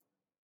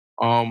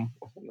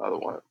 What's another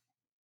one?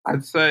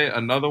 I'd say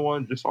another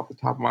one just off the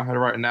top of my head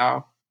right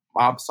now,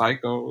 Mob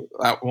Psycho.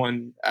 That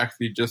one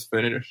actually just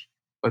finished,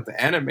 but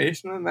the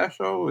animation in that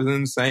show is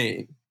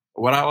insane.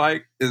 What I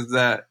like is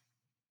that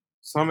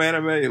some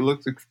anime it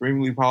looks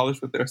extremely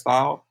polished with their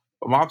style,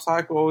 but Mob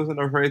Psycho isn't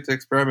afraid to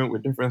experiment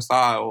with different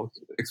styles,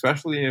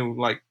 especially in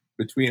like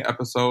between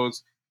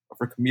episodes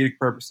for comedic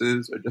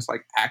purposes or just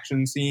like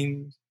action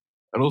scenes.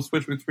 It'll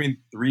switch between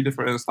three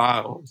different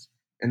styles,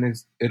 and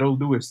it'll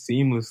do it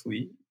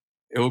seamlessly.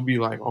 It'll be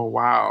like, oh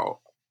wow,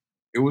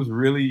 it was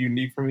really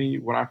unique for me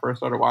when I first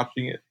started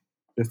watching it,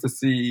 just to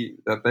see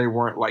that they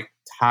weren't like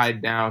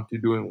tied down to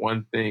doing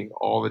one thing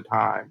all the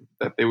time.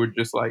 That they would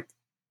just like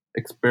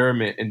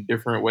experiment in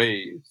different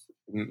ways.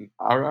 And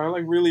I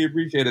like really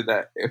appreciated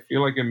that. I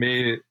feel like it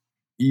made it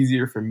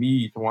easier for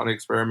me to want to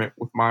experiment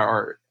with my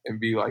art and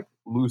be like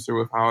looser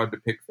with how I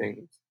depict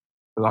things.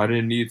 Because I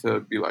didn't need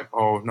to be like,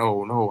 oh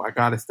no, I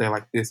gotta stay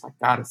like this. I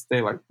gotta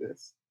stay like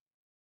this.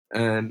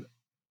 And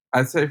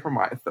I'd say for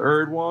my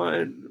third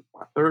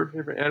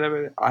favorite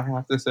anime, I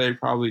have to say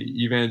probably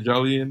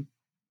Evangelion,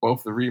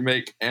 both the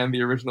remake and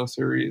the original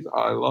series.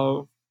 I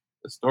love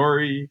the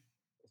story.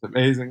 It's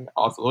amazing.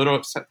 I was a little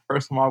upset the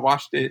first time I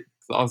watched it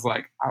because I was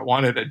like, I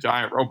wanted a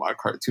giant robot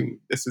cartoon.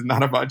 This is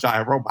not about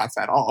giant robots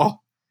at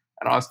all.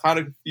 And I was kind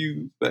of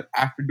confused, but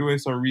after doing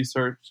some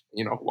research,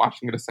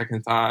 watching it a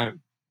second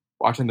time,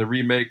 watching the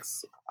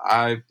remakes,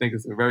 I think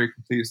it's a very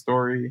complete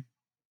story.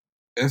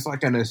 It's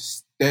like an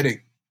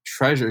aesthetic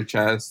treasure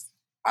chest.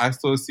 I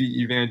still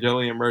see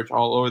Evangelion merch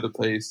all over the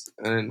place,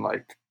 and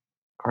like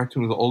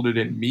cartoons older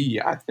than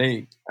me, I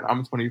think, and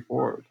I'm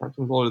 24.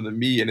 Cartoons older than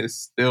me, and it's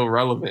still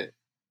relevant.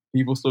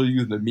 People still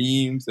use the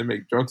memes. They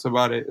make jokes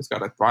about it. It's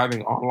got a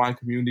thriving online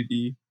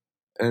community,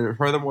 and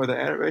furthermore, the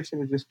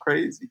animation is just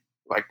crazy.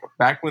 Like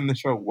back when the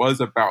show was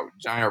about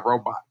giant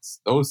robots,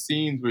 those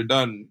scenes were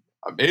done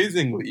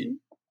amazingly.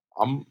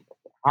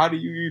 How do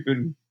you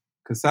even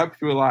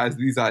conceptualize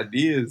these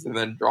ideas and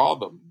then draw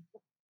them?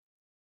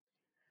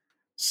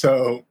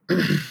 So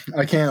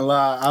I can't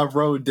lie. I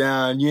wrote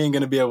down. You ain't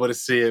gonna be able to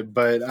see it,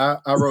 but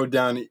I wrote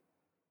down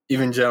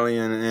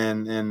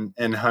Evangelion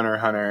and Hunter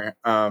x Hunter.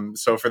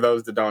 So for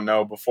those that don't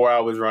know, before I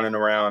was running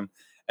around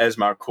as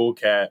my cool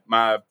cat,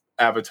 my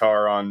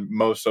avatar on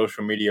most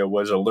social media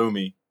was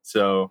Illumi.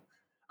 So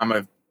I'm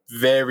a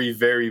very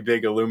very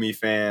big Illumi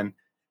fan.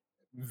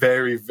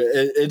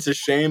 It's a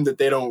shame that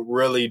they don't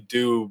really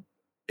do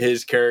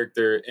his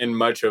character in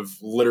much of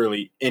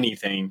literally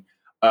anything.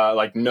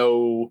 Like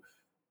no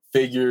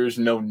figures,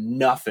 no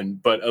nothing.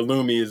 But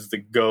Illumi is the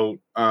goat.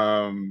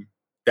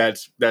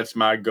 That's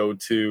my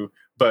go-to.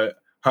 But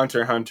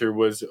Hunter x Hunter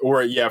was,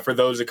 or yeah, for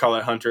those that call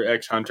it Hunter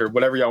x Hunter,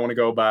 whatever y'all want to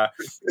go by,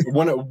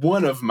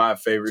 one of my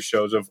favorite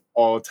shows of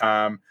all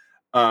time.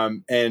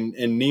 And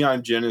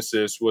Neon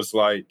Genesis was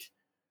like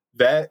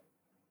that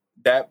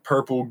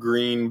purple,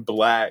 green,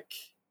 black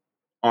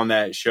on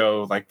that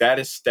show, like that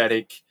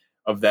aesthetic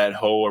of that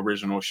whole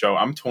original show.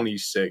 I'm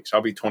 26.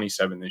 I'll be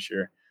 27 this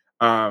year.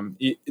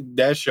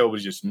 That show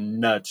was just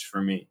nuts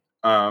for me.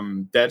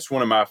 That's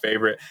one of my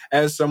favorite.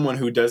 As someone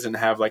who doesn't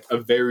have like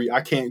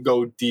I can't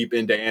go deep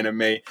into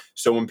anime.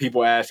 So when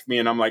people ask me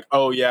and I'm like,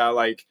 oh yeah,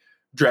 like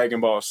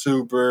Dragon Ball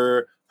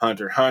Super,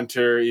 Hunter x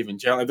Hunter, even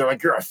Jelly, they're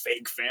like, you're a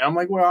fake fan. I'm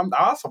like, well, I'm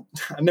also,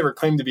 I never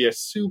claimed to be a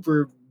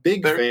super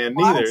big fan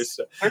neither.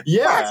 So,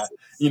 yeah,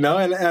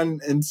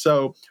 and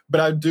so, but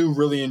I do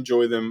really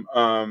enjoy them.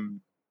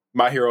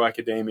 My Hero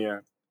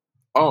Academia.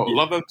 Oh,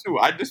 love them too.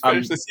 I just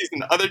finished the season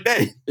the other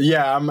day.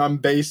 Yeah, I'm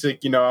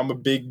basic. I'm a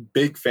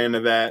big fan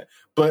of that.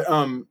 But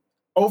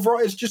overall,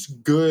 it's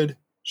just good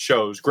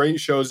shows, great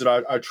shows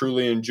that I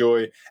truly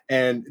enjoy,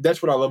 and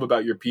that's what I love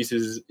about your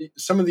pieces.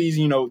 Some of these,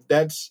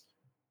 that's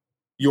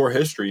your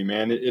history,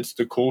 man. It's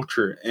the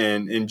culture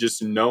and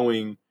just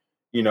knowing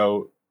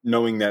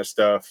that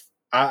stuff.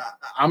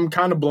 I'm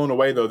kind of blown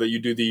away though that you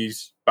do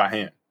these by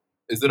hand.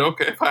 Is it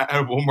okay if I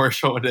add one more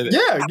show into it?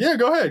 Yeah,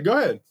 go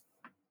ahead.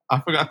 I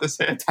forgot to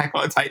say Attack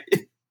on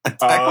Titan.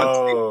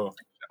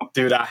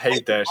 Dude, I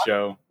hate that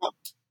show.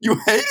 You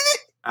hate it?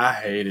 I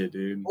hate it,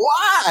 dude.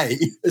 Why?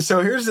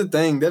 So here's the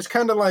thing. That's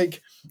kind of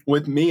like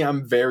with me,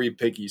 I'm very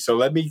picky.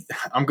 So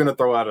I'm going to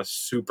throw out a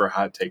super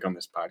hot take on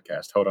this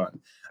podcast. Hold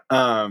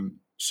on.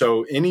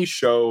 So any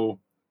show,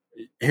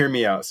 hear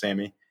me out,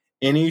 Sammy.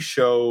 Any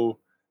show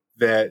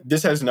that,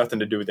 this has nothing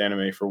to do with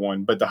anime for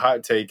one, but the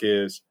hot take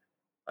is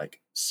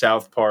like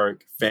South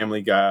Park,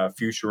 Family Guy,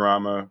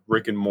 Futurama,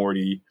 Rick and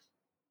Morty.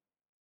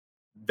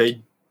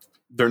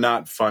 They're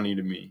not funny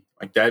to me.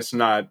 Like that's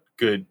not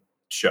good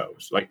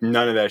shows. Like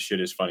none of that shit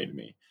is funny to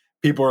me.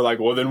 People are like,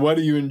 well, then what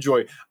do you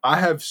enjoy? I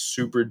have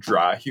super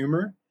dry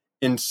humor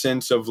in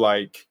sense of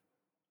like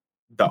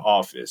The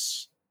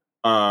Office.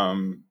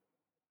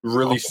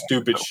 Really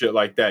stupid shit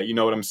like that. You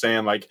know what I'm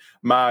saying? Like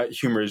my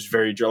humor is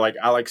very dry. Like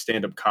I like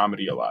stand-up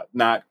comedy a lot,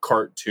 not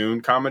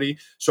cartoon comedy.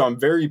 So I'm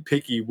very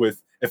picky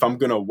with if I'm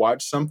gonna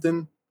watch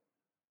something,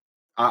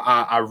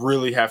 I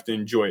really have to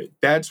enjoy it.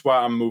 That's why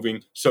I'm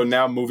moving. So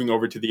now moving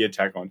over to the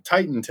Attack on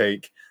Titan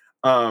take.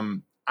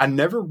 I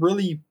never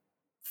really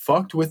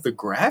fucked with the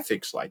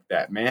graphics like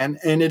that, man.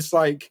 And it's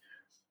like,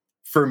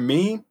 for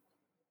me,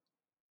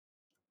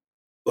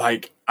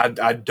 like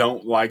I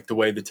don't like the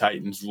way the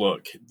Titans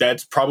look.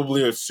 That's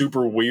probably a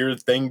super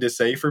weird thing to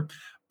say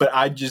but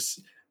I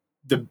just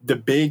the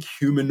big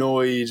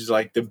humanoids,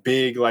 like the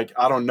big, like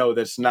I don't know,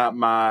 that's not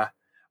my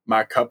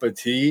cup of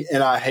tea.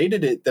 And I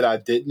hated it that I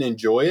didn't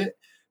enjoy it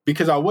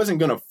because I wasn't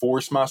gonna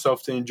force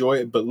myself to enjoy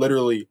it, but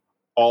literally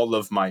all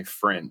of my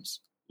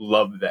friends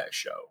loved that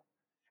show.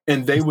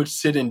 And they would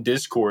sit in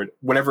Discord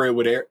whenever it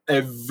would air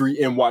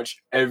and watch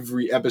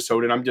every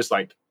episode. And I'm just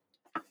like,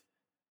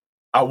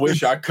 I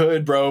wish I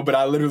could, bro, but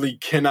I literally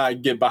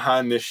cannot get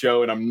behind this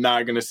show, and I'm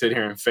not going to sit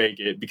here and fake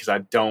it because I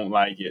don't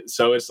like it.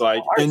 So it's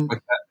like, and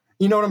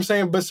you know what I'm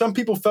saying? But some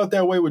people felt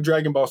that way with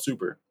Dragon Ball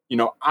Super.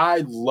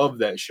 I love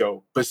that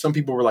show, but some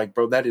people were like,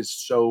 bro, that is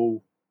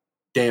so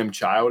damn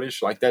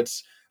childish. Like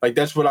that's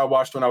what I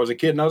watched when I was a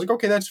kid. And I was like,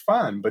 okay, that's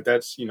fine. But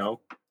that's,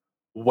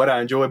 what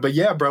I enjoy. But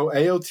yeah, bro,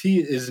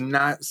 AOT is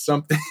not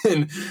something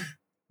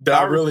that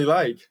I really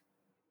like.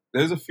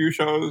 There's a few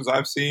shows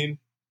I've seen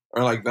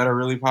or like that are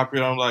really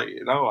popular. I'm like,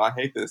 no, I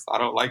hate this. I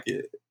don't like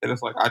it. And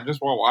it's like, I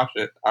just won't watch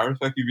it. I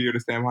respect you being able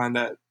to stand behind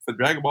that. For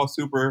Dragon Ball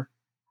Super,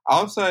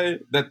 I'll say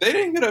that they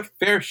didn't get a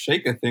fair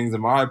shake of things,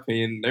 in my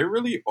opinion. They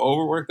really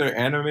overworked their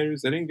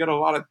animators. They didn't get a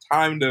lot of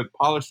time to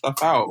polish stuff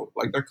out.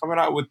 Like, they're coming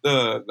out with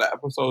the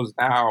episodes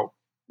now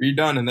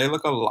redone, and they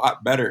look a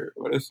lot better.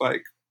 But it's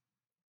like,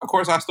 of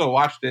course, I still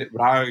watched it,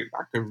 but I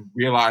could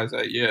realize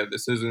that, yeah,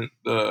 this isn't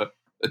the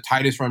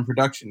tightest run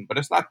production, but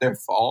it's not their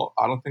fault.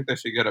 I don't think they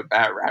should get a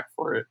bad rap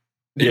for it.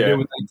 They did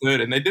what they could,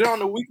 and they did it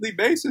on a weekly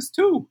basis,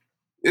 too.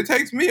 It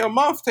takes me a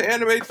month to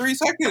animate 3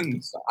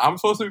 seconds. I'm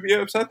supposed to be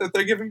upset that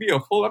they're giving me a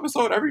full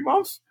episode every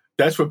month?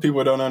 That's what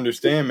people don't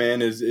understand,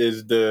 man, is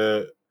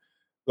the,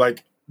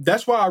 like,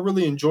 that's why I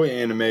really enjoy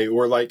anime,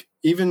 or, like,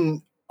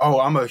 even,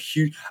 I'm a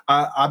huge,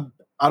 I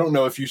don't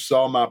know if you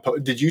saw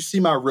did you see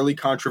my really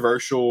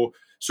controversial,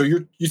 so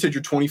you said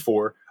you're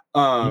 24,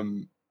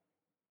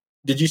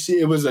 did you see,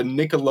 it was a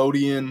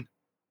Nickelodeon,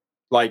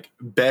 like,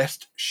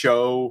 best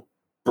show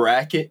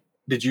bracket?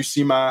 Did you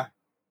see my?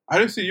 I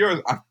didn't see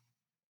yours.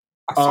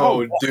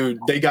 Dude,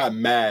 they got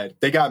mad.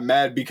 They got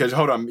mad because,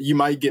 hold on, you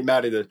might get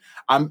mad at this.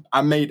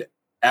 I made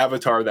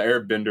Avatar the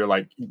Airbender,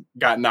 like,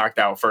 got knocked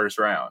out first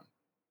round.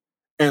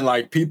 And,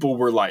 like, people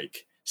were,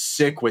 like,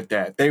 sick with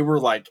that. They were,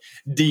 like,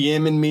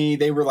 DMing me.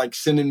 They were, like,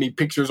 sending me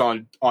pictures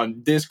on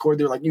Discord.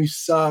 They're like, you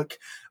suck.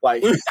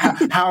 Like,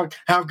 how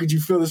could you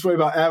feel this way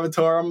about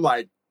Avatar? I'm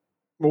like,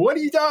 well, what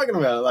are you talking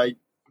about? Like,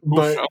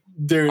 but,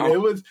 dude,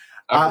 it was...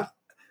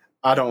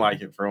 I don't like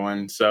it, for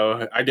one.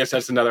 So I guess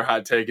that's another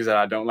hot take, is that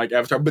I don't like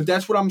Avatar. But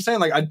that's what I'm saying.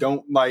 Like, I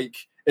don't like...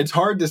 It's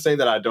hard to say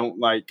that I don't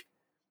like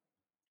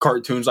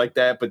cartoons like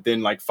that, but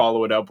then like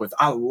follow it up with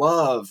I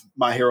love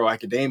My Hero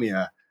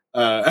Academia.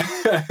 So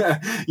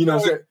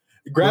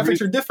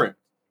graphics are different.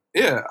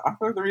 Yeah, I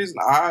feel like the reason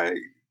I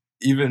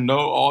even know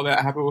all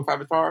that happened with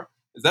Avatar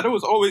is that it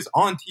was always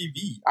on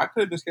TV. I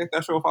could just get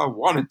that show if I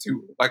wanted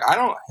to. Like, I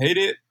don't hate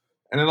it.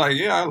 And they're like,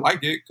 yeah, I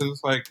like it because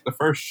it's like the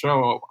first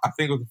show, I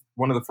think it was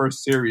one of the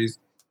first series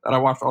that I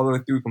watched all the way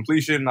through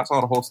completion. I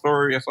saw the whole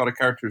story. I saw the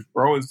characters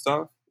grow and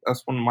stuff.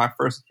 That's one of my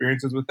first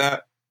experiences with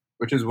that,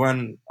 which is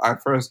when I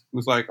first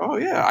was like, oh,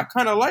 yeah, I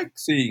kind of like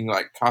seeing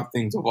like how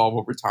things evolve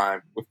over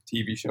time with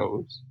TV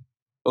shows.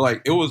 But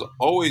like, it was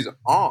always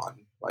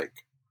on. Like,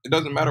 it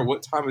doesn't matter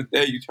what time of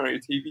day you turn on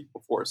your TV,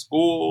 before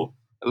school,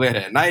 late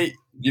at night,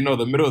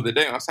 the middle of the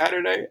day on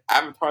Saturday,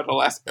 Avatar The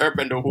Last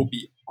Airbender will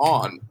be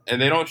on.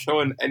 And they don't show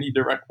in any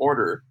direct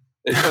order.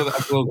 They show the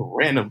episodes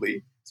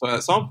randomly. So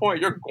at some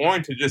point, you're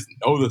going to just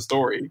know the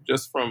story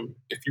just from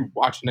if you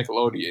watch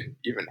Nickelodeon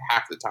even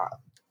half the time.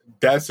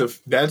 That's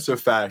a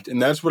fact.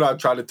 And that's what I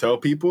try to tell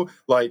people.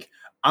 Like,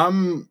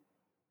 I'm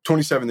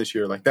 27 this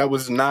year. Like, that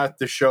was not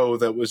the show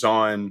that was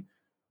on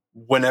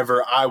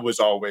whenever I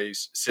was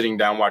always sitting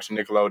down watching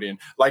Nickelodeon.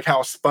 Like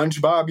how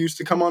SpongeBob used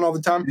to come on all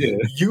the time. Yeah.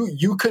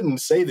 You couldn't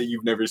say that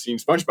you've never seen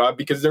SpongeBob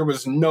because there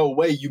was no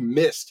way you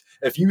missed.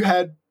 If you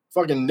had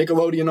fucking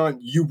Nickelodeon on,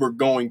 you were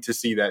going to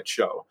see that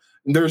show.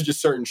 And there's just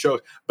certain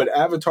shows. But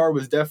Avatar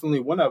was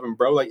definitely one of them,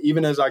 bro. Like,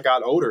 even as I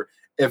got older,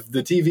 if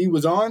the TV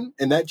was on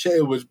and that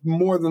show was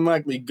more than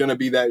likely going to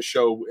be that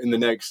show in the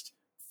next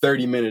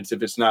 30 minutes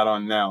if it's not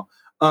on now.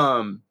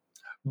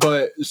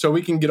 But so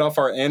we can get off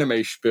our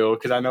anime spiel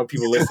because I know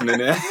people listening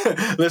and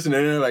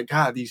they're like,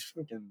 God, these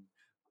fucking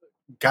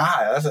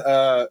guys.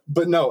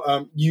 But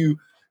no, you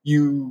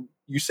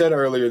said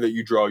earlier that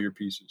you draw your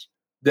pieces.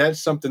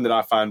 That's something that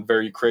I find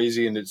very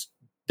crazy, and it's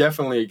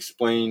definitely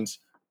explains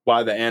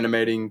why the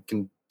animating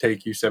can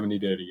take you 70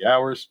 to 80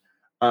 hours.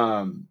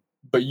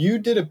 But you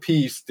did a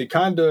piece that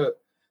kind of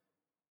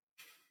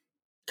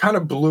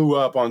blew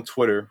up on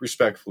Twitter,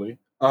 respectfully.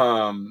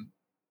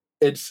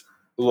 It's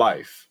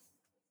Life.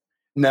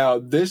 Now,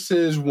 this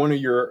is one of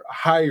your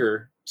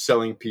higher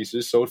selling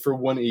pieces, sold for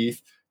 1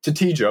 ETH to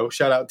Tijo.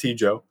 Shout out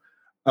Tijo.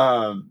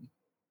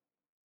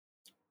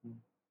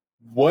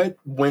 What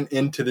went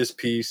into this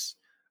piece?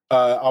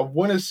 I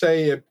want to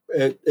say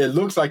it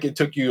looks like it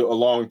took you a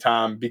long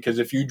time, because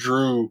if you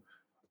drew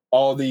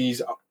all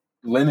these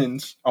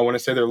lemons, I want to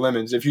say they're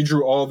lemons. If you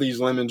drew all these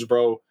lemons,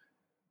 bro,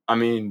 I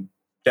mean,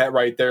 that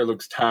right there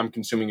looks time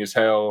consuming as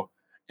hell.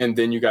 And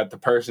then you got the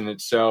person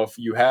itself.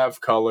 You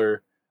have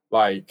color,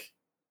 like.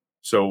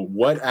 So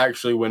what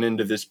actually went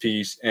into this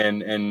piece,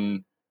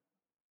 and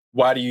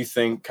why do you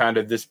think kind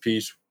of this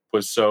piece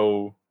was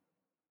so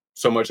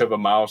much of a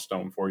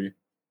milestone for you?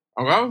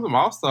 Oh, that was a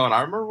milestone.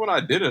 I remember when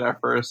I did it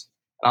at first,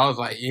 and I was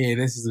like, yeah,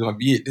 this is going to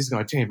be it. This is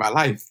going to change my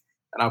life.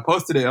 And I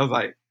posted it. I was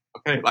like,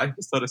 okay, life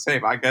is still the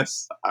same. I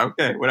guess,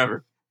 okay,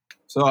 whatever.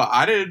 So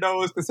I didn't know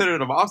it was considered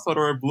a milestone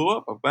or it blew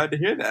up. I'm glad to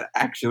hear that,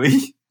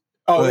 actually.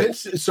 Oh,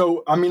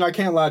 I mean, I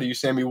can't lie to you,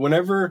 Sammy.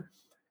 Whenever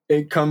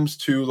it comes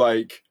to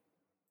like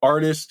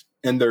artists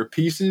and their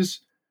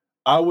pieces,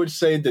 I would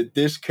say that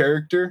this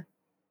character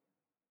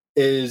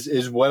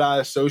is what I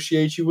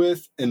associate you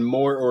with, and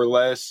more or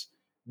less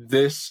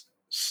this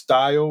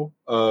style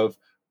of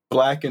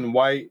black and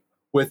white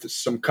with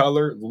some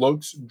color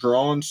looks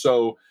drawn.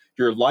 So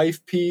your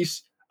Life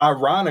piece,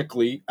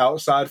 ironically,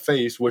 Outside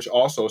Face, which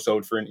also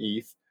sold for 1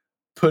 ETH,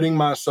 putting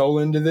my soul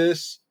into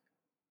this.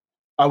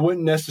 I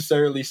wouldn't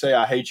necessarily say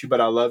I hate you, but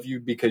I love you,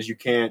 because you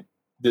can't.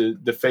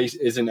 The face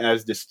isn't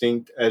as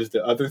distinct as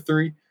the other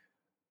three.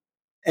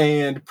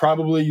 And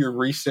probably your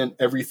recent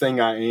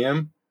Everything I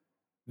Am,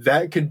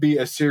 that could be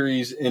a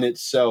series in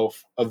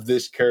itself of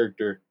this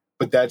character,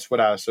 but that's what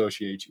I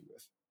associate you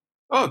with.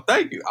 Oh,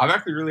 thank you. I'm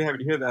actually really happy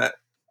to hear that.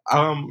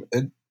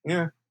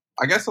 Yeah,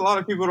 I guess a lot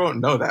of people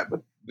don't know that,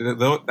 but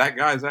that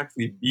guy is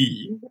actually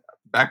B.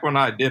 Back when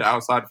I did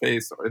Outside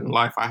Face in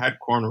Life, I had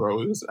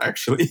cornrows,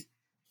 actually.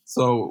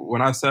 So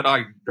when I said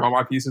I draw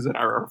my pieces and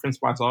I reference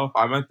myself,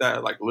 I meant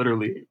that, like,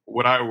 literally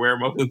what I wear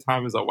most of the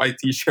time is a white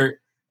t-shirt,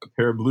 a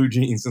pair of blue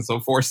jeans, and some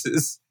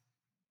forces.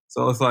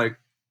 So it's like,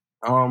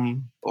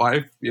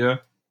 Life, yeah.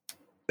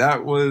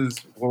 That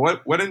was, well,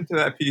 what went into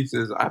that piece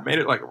is I made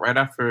it like right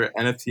after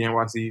NFT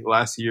NYC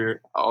last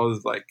year. I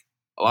was like,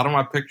 a lot of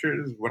my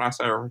pictures, when I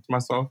started referring to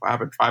myself, I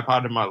have a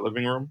tripod in my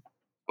living room.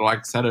 I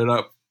like set it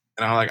up,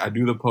 and I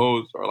do the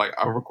pose, or like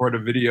I record a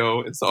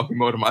video in selfie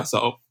mode of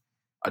myself.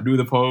 I do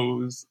the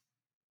pose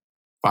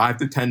 5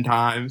 to 10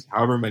 times,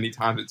 however many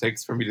times it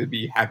takes for me to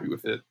be happy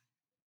with it.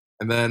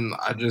 And then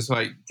I just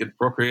like get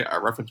Procreate, I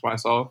reference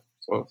myself.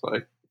 So it's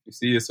like, if you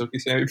see a Silky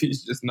Sammy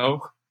piece, just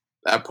know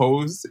that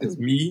pose is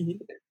me.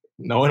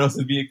 No one else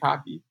is being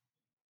copied.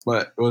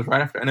 But it was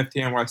right after NFT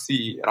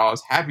NYC, and I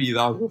was happy that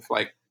I was with,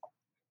 like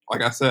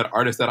I said,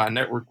 artists that I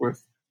network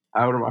with.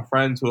 I one of my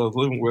friends who I was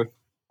living with,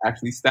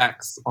 actually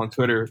Stacks on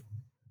Twitter.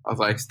 I was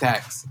like,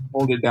 Stacks,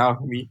 hold it down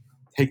for me.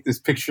 Take this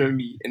picture of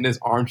me in this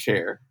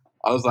armchair.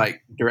 I was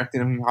like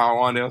directing him how I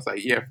wanted. I was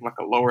like, yeah, from like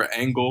a lower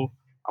angle,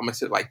 I'm gonna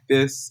sit like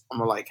this. I'm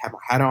gonna like have a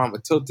hat on. I'm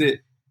gonna tilt it.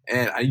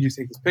 and I need you to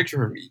take this picture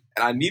for me.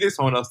 And I needed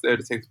someone else there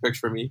to take the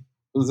picture for me.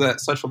 It was at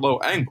such a low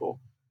angle.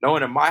 No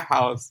one in my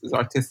house is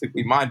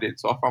artistically minded.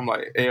 So if I'm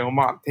like, hey, oh,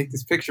 mom, take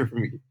this picture for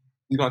me.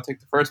 He's going to take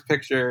the first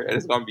picture, and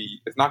it's not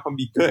going to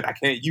be good. I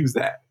can't use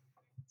that.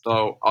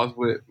 So I was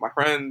with my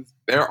friends.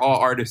 They're all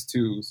artists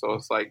too. So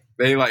it's like,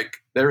 they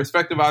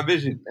respected my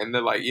vision. And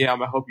they're like, yeah, I'm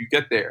going to help you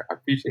get there. I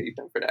appreciate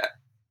them for that.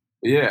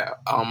 But yeah,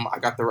 I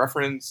got the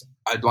reference.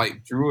 I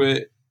like drew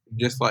it,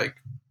 just like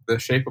the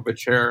shape of a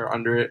chair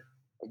under it.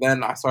 And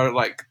then I started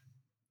like,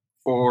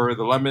 for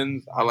the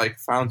lemons, I like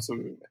found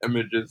some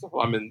images of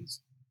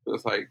lemons. So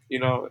it's like,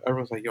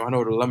 everyone's like, yo, I know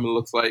what a lemon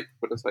looks like.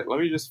 But it's like, let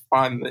me just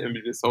find the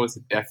images so it's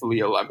definitely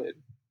a lemon.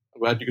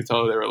 I'm glad you could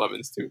tell they were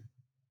lemons too.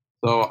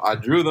 So I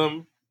drew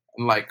them,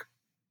 and like,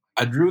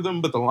 I drew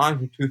them, but the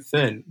lines were too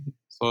thin.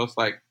 So it's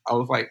like, I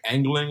was like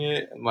angling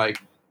it and like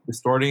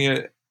distorting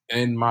it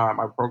in my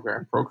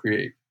program,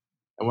 Procreate.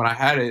 And when I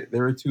had it, they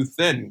were too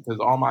thin because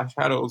all my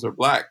shadows are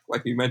black,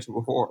 like you mentioned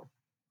before.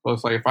 So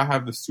it's like, if I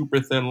have the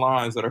super thin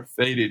lines that are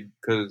faded,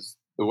 because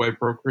the way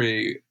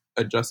Procreate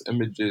adjusts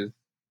images,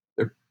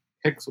 they're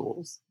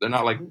pixels. They're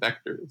not like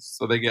vectors.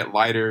 So they get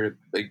lighter,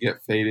 they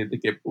get faded, they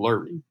get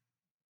blurry.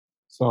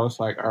 So it's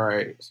like, all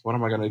right, so what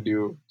am I going to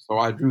do? So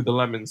I drew the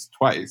lemons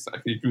twice. I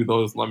actually drew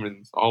those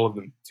lemons, all of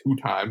them 2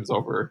 times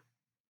over.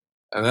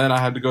 And then I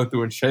had to go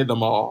through and shade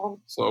them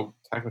all. So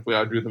technically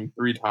I drew them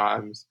 3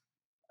 times.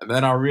 And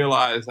then I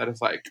realized that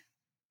it's like,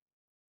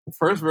 the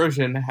first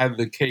version had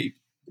the cape,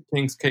 the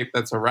king's cape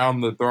that's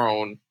around the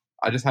throne.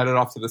 I just had it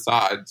off to the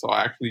side. So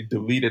I actually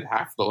deleted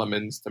half the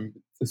lemons to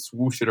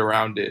swoosh it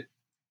around it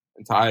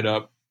and tie it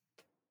up.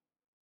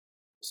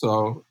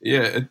 So,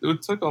 yeah,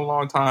 it took a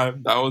long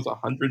time. That was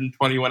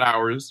 121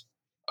 hours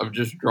of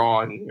just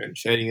drawing and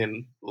shading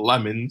in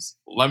lemons.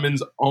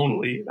 Lemons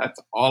only.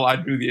 That's all I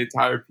drew the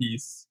entire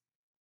piece.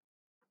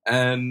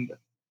 And,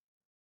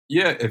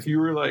 yeah, if you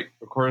were like,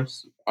 of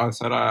course, I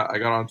said I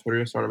got on Twitter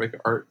and started making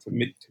art to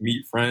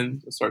meet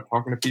friends and start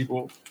talking to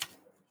people.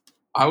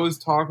 I was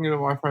talking to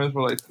my friends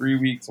for like 3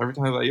 weeks. Every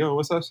time, like, yo,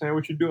 what's up, Sam?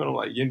 What you doing? I'm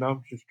like,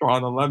 just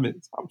drawing the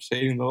lemons. I'm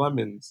shading the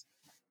lemons.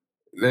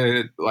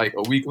 Then, like,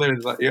 a week later,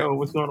 it's like, yo,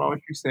 what's going on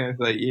with you, Sam? It's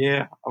like,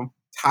 yeah, I'm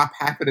top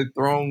half of the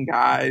throne,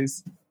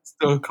 guys.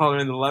 Still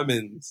coloring the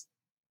lemons.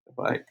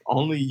 Like,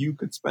 only you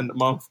could spend a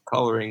month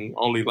coloring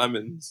only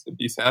lemons and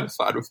be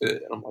satisfied with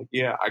it. And I'm like,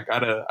 yeah, I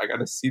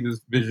gotta see this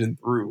vision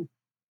through.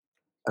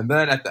 And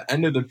then at the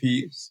end of the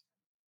piece,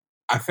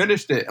 I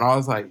finished it, and I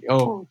was like,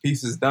 yo,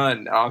 piece is done.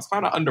 And I was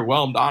kind of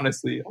underwhelmed,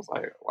 honestly. I was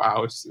like,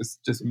 wow, it's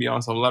just me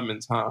on some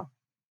lemons, huh?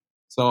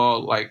 So,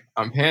 like,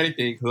 I'm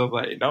panicking because I was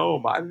like, no,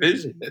 my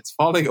vision, it's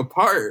falling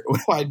apart.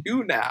 What do I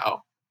do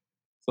now?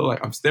 So,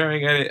 like, I'm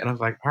staring at it, and I was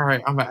like, all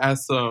right, I'm going to add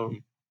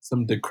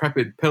some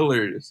decrepit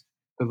pillars.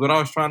 Because what I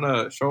was trying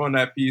to show in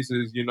that piece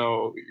is, you're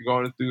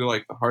going through,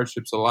 like, the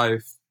hardships of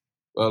life,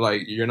 but,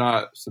 like, you're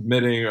not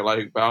submitting or,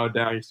 like, bowing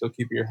down. You're still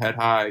keeping your head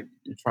high.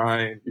 You're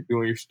trying. You're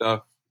doing your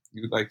stuff.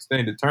 You, like,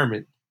 staying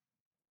determined.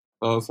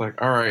 So it's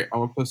like, all right, I'm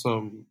gonna put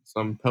some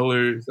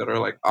pillars that are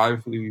like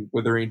obviously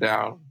withering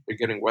down. They're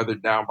getting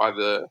weathered down by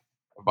the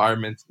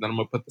environment. And then I'm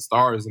gonna put the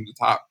stars in the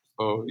top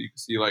so you can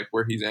see like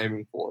where he's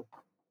aiming for.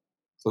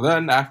 So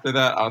then after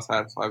that, I was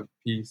satisfied with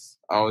the piece.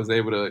 I was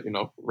able to,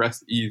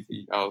 rest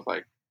easy. I was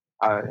like,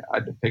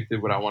 I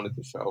depicted what I wanted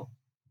to show.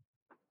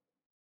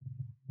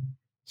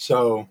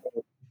 So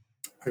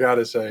I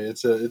gotta say,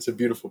 it's a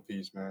beautiful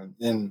piece, man.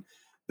 And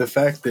the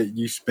fact that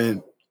you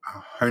spent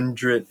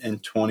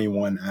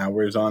 121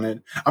 hours on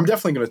it. I'm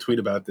definitely going to tweet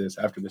about this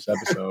after this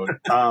episode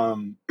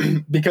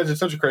because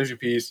it's such a crazy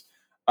piece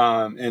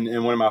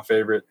and one of my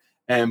favorite.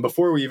 And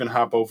before we even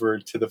hop over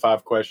to the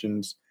 5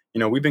 questions,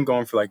 we've been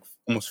going for like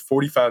almost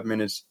 45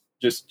 minutes,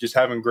 just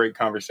having great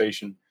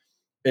conversation.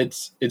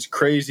 It's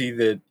crazy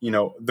that,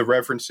 the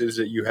references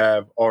that you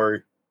have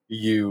are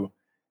you.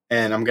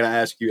 And I'm going to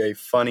ask you a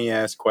funny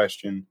ass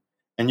question,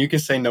 and you can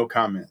say no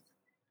comment.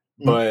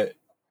 But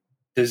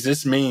does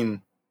this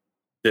mean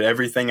that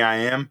everything I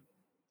am,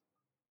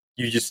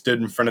 you just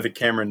stood in front of the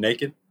camera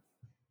naked?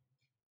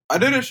 I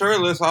did it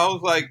shirtless. I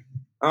was like,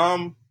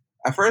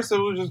 at first it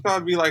was just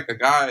gonna be like a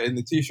guy in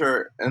the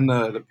t-shirt and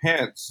the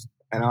pants,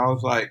 and I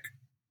was like,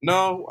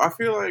 no, I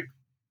feel like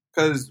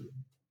because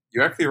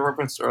you actually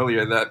referenced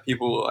earlier that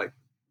people like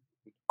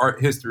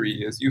art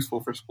history is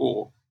useful for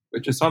school,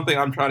 which is something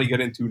I'm trying to get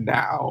into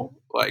now.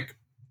 Like,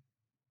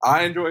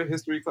 I enjoy art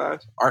history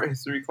class.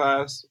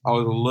 I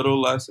was a little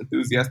less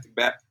enthusiastic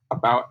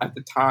about at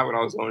the time when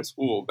I was going to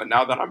school, but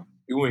now that I'm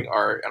doing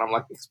art and I'm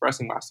like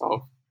expressing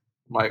myself,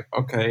 I'm like,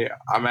 okay,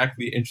 I'm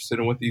actually interested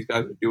in what these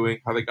guys are doing,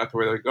 how they got to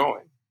where they're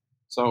going.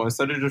 So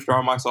instead of just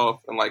drawing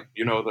myself in like,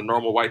 the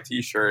normal white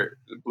t-shirt,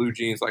 the blue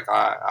jeans, like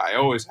I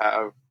always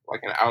have,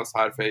 like an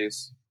outside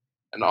face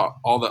and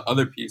all the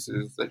other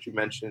pieces that you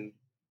mentioned,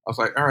 I was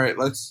like, all right,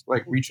 let's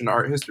like reach into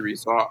art history.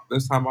 So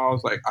this time I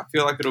was like, I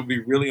feel like it'll be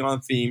really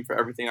on theme for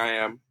everything I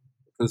am.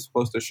 It's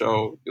supposed to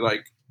show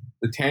like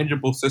the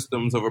tangible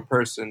systems of a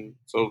person.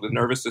 So the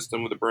nervous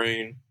system with the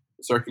brain,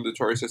 the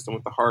circulatory system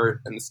with the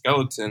heart, and the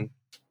skeleton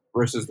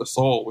versus the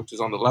soul, which is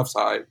on the left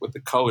side with the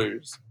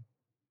colors.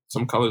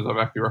 some colors I've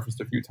actually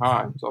referenced a few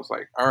times. I was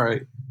like, all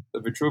right,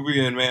 the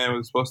Vitruvian Man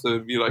was supposed to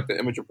be like the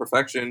image of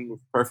perfection with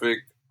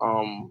perfect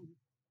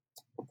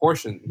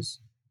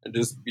proportions and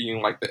just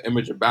being like the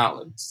image of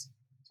balance.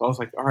 So I was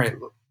like, all right,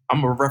 look,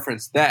 I'm gonna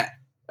reference that.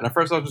 And at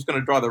first I was just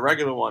gonna draw the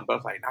regular one, but I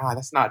was like, nah,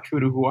 that's not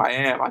true to who I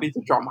am. I need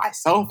to draw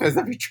myself as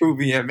a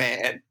Vitruvian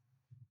Man.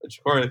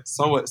 Sure, it's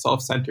somewhat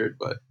self-centered,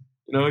 but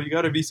you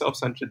got to be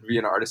self-centered to be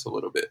an artist a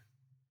little bit.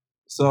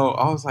 So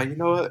I was like, you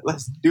know what,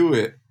 let's do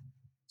it.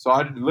 So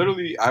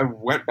I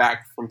went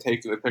back from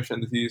taking the picture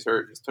in the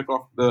t-shirt, just took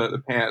off the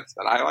pants,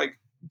 and I like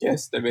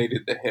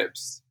guesstimated the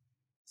hips.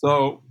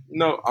 So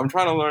I'm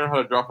trying to learn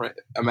how to draw from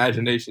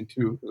imagination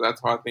too, because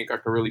that's how I think I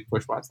can really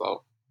push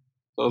myself.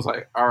 So I was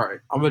like, all right,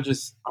 I'm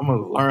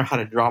gonna learn how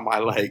to draw my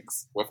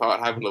legs without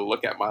having to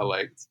look at my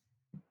legs.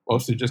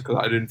 Mostly just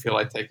because I didn't feel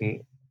like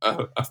taking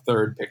a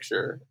third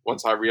picture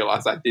once I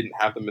realized I didn't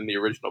have them in the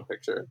original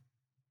picture.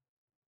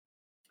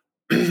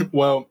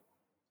 Well,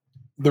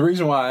 the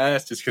reason why I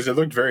asked is because it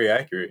looked very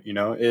accurate.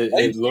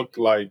 It looked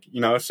like,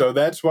 so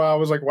that's why I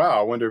was like, wow,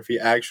 I wonder if he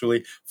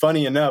actually,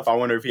 funny enough, I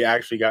wonder if he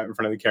actually got in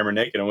front of the camera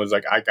naked and was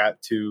like, I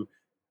got to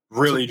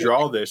really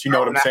draw this. You know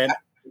what I'm saying?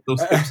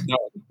 Those hips,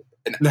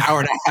 an hour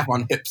and a half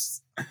on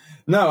hips.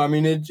 No, I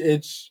mean,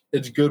 it's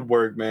good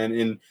work, man.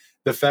 And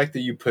the fact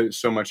that you put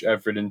so much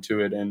effort into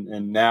it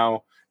and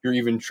now you're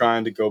even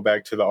trying to go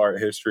back to the art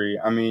history.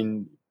 I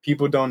mean,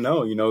 people don't know,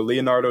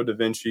 Leonardo da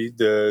Vinci,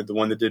 the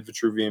one that did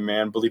Vitruvian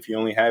Man, I believe he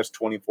only has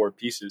 24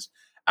 pieces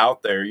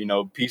out there.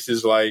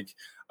 Pieces like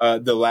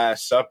The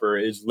Last Supper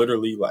is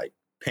literally like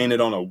painted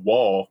on a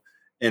wall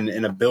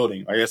in a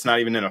building. Like it's not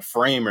even in a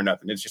frame or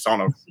nothing. It's just on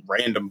a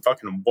random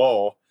fucking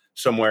wall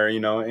somewhere,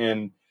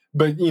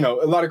 but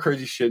a lot of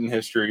crazy shit in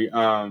history.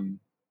 I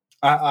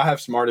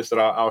have some artists that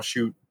I'll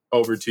shoot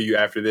over to you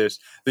after this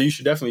that you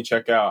should definitely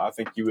check out. I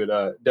think you would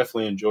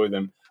definitely enjoy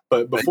them.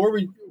 But before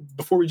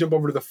we jump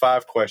over to the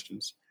 5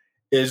 questions,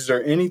 is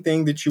there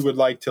anything that you would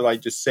like to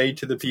like just say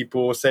to the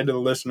people, say to the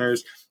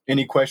listeners,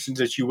 any questions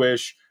that you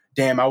wish,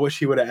 damn, I wish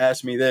he would have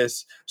asked me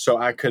this so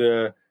I could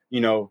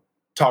have,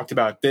 talked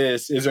about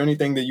this. Is there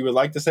anything that you would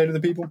like to say to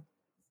the people?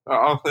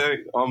 I'll say,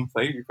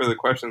 thank you for the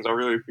questions. I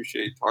really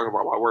appreciate talking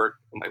about my work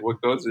and like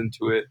what goes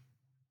into it.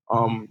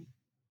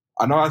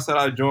 I know I said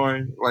I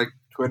joined like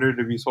Twitter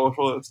to be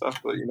social and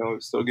stuff, but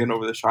still getting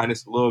over the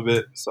shyness a little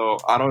bit. So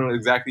I don't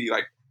exactly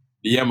like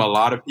DM a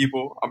lot of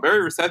people. I'm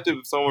very receptive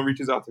if someone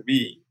reaches out to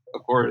me,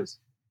 of course.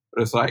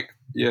 But it's like,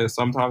 yeah,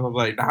 sometimes I'm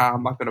like, nah,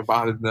 I'm not gonna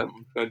bother them.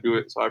 I'm gonna do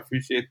it. So I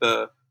appreciate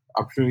the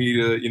opportunity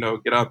to,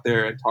 get out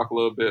there and talk a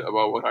little bit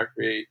about what I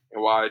create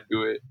and why I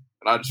do it.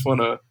 And I just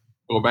wanna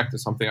go back to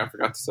something I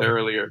forgot to say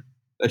earlier.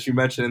 That you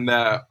mentioned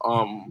that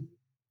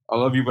I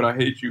love you but I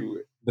hate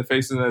you. The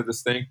faces are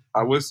distinct.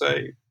 I would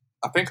say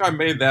I think I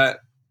made that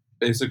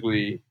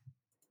basically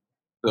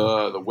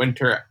the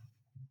winter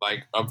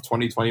like of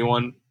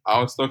 2021. I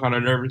was still kind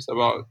of nervous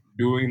about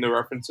doing the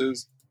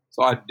references,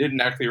 so I didn't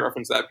actually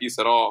reference that piece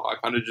at all. I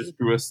kind of just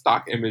drew a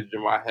stock image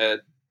in my head,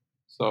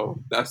 so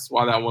that's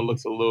why that one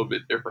looks a little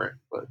bit different.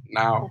 But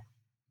now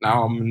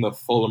I'm in the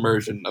full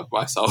immersion of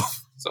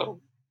myself, so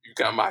you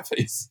got my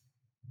face.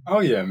 Oh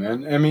yeah,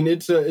 man. I mean,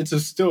 it's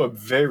still a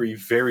very,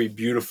 very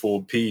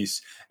beautiful piece.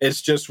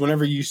 It's just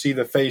whenever you see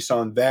the face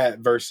on that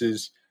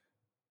versus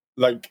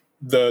like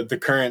the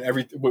current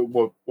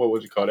what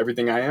was it called?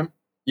 Everything I Am?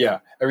 Yeah,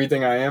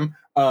 Everything I Am.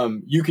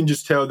 You can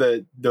just tell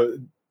that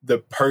the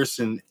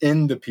person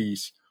in the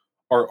piece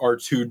are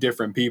two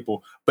different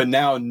people. But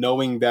now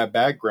knowing that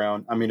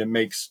background, I mean, it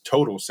makes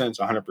total sense,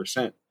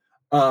 100%.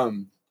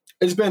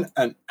 It's been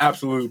an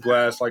absolute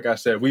blast. Like I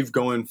said, we've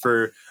going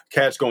for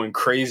Cat's going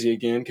crazy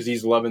again because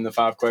he's loving the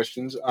 5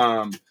 questions.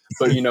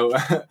 But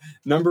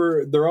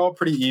they're all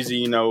pretty easy.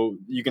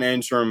 You can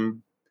answer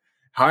them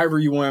however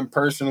you want,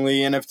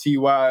 personally, NFT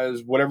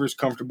wise, whatever's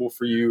comfortable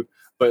for you.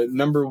 But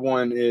number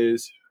 1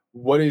 is,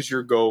 what is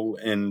your goal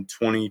in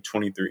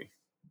 2023?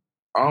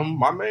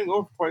 My main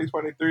goal for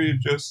 2023 is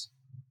just,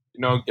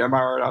 get my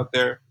art out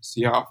there,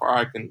 see how far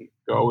I can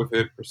go with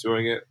it,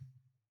 pursuing it.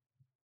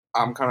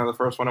 I'm kind of the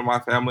first one in my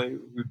family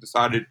who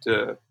decided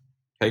to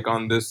take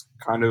on this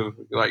kind of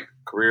like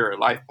career or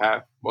life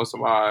path. Most of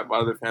my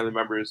other family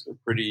members are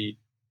pretty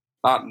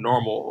not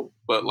normal,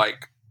 but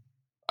like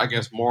I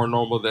guess more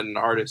normal than an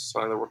artist.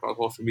 So they work on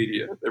social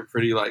media. They're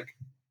pretty like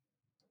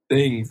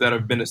things that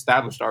have been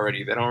established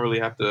already. They don't really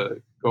have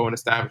to go and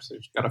establish it. You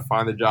just got to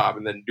find the job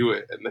and then do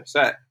it, and they're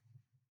set.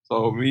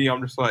 So me,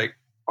 I'm just like,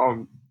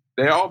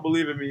 they all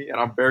believe in me, and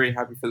I'm very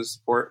happy for the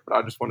support. But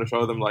I just want to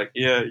show them, like,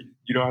 yeah,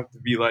 you don't have to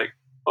be like,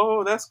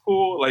 oh, that's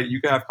cool. Like, you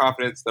can have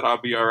confidence that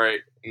I'll be all right,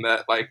 and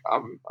that like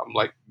I'm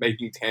like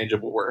making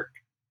tangible work.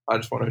 I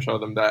just want to show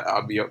them that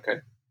I'll be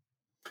okay.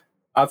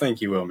 I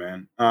think you will,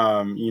 man.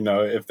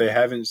 If they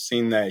haven't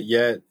seen that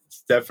yet,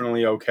 it's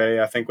definitely okay.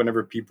 I think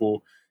whenever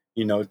people,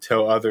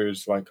 tell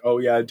others like, "Oh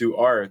yeah, I do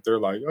art," they're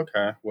like,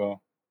 "Okay,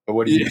 well, but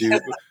what do you do?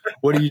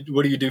 What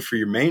do you do for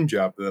your main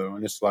job though?"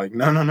 And it's like,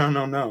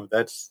 no.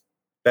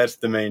 That's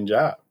the main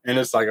job. And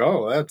it's like,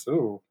 oh, that's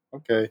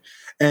okay.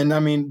 And I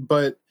mean,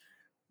 but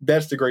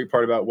that's the great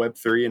part about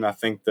Web3, and I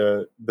think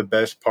the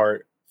best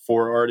part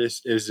for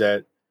artists is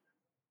that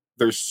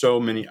there's so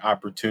many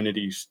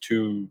opportunities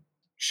to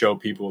show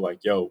people like,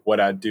 yo, what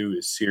I do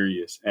is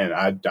serious, and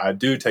I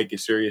do take it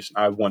serious, and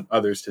I want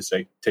others to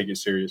say take it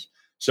serious.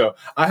 So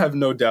I have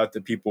no doubt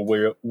that people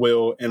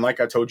will, and like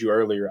I told you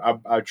earlier,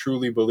 I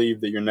truly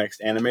believe that your next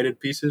animated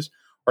pieces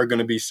are going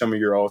to be some of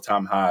your all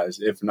time highs,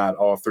 if not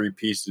all three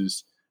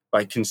pieces,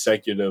 like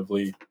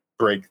consecutively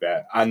break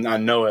that. I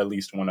know at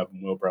least one of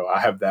them will, bro. I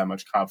have that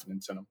much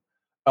confidence in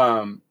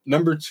them.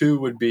 Number two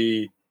would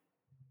be,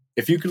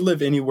 if you could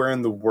live anywhere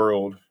in the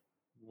world,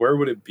 where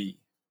would it be?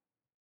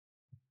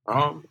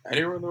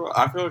 Anywhere in the world,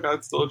 I feel like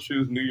I'd still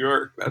choose New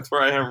York. That's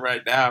where I am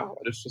right now.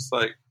 And it's just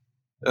like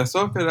it's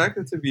so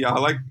connected to me. I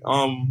like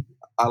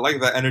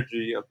the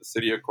energy of the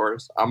city. Of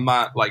course, I'm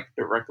not like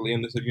directly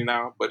in the city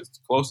now, but it's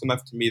close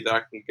enough to me that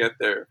I can get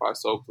there if I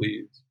so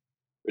please.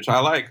 Which I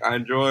like. I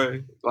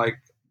enjoy like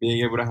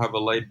being able to have a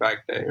laid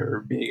back day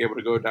or being able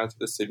to go down to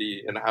the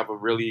city and have a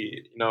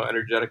really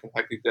energetic and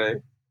hectic day.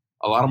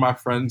 A lot of my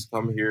friends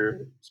come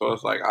here, so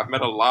it's like I've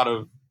met a lot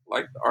of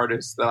like the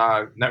artists that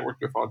I've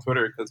networked with on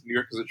Twitter because New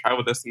York is a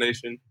travel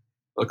destination.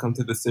 They'll come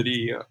to the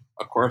city.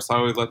 Of course, I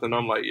always let them know.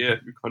 I'm like, yeah, if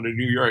you come to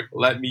New York,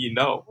 let me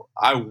know.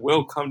 I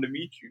will come to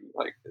meet you.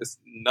 Like, it's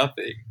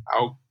nothing.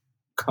 I'll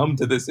come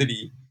to the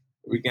city.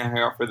 We can hang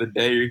out for the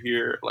day you're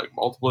here, like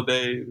multiple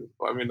days.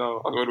 Let me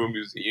know. I'll go to a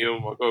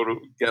museum. I'll go to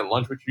get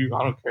lunch with you.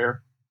 I don't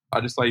care.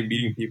 I just like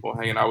meeting people,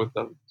 hanging out with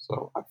them.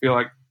 So I feel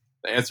like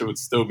the answer would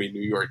still be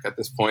New York at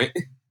this point.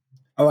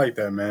 I like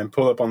that, man.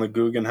 Pull up on the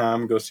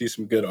Guggenheim, go see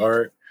some good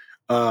art.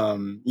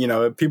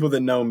 People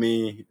that know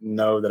me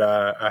know that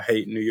I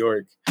hate New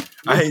York.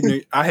 I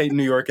hate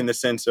New York in the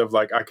sense of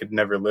like I could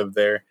never live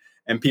there.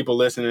 And people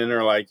listening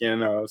are like,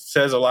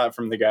 says a lot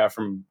from the guy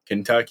from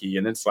Kentucky.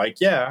 And it's like,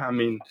 yeah, I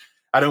mean,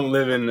 I don't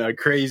live in a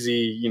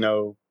crazy,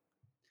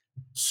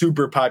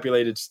 super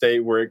populated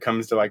state where it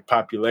comes to like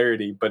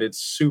popularity, but it's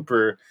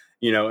super,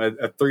 a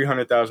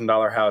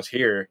 $300,000 house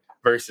here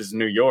versus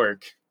New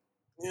York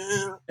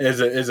Yeah, is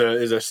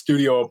a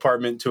studio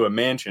apartment to a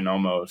mansion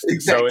almost. So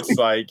exactly. it's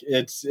like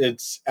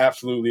it's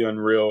absolutely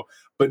unreal.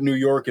 But New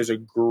York is a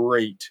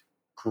great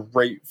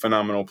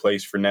phenomenal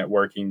place for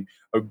networking,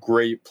 a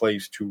great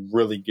place to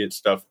really get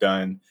stuff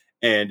done.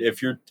 And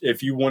if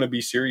you want to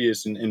be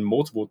serious in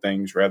multiple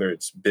things, whether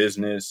it's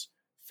business,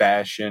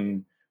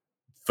 fashion,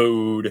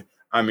 food,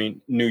 I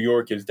mean, New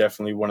York is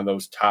definitely one of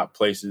those top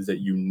places that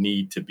you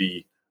need to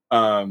be.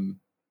 Um,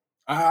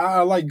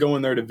 I like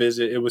going there to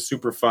visit. It was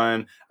super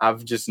fun.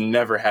 I've just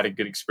never had a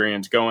good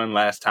experience going.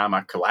 Last time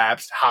I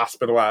collapsed,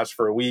 hospitalized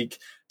for a week.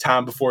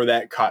 Time before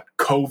that, caught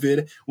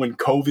COVID when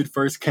COVID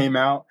first came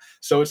out.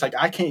 So it's like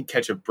I can't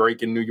catch a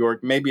break in New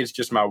York. Maybe it's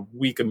just my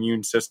weak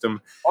immune system.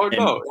 Oh And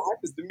no, it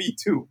happens to me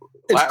too.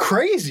 it's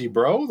crazy,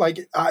 bro. Like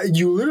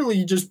you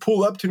literally just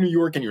pull up to New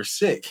York and you're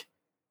sick.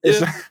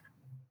 It's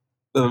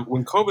Yeah,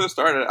 when COVID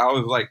started, I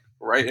was like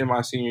right in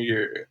my senior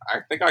year. I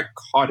think I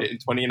caught it in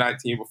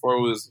 2019 before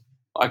it was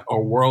like a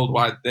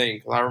worldwide thing.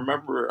 Because I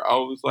remember I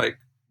was like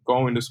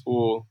going to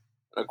school.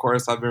 And of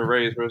course, I've been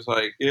raised where it's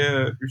like,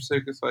 yeah, if you're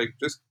sick, it's like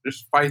just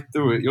fight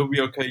through it. You'll be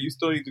okay. You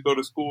still need to go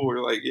to school.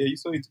 Or like, yeah, you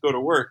still need to go to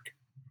work.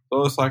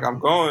 So it's like I'm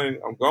going,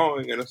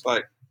 and it's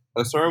like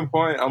at a certain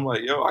point, I'm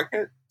like, yo, I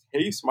can't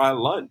taste my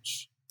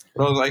lunch.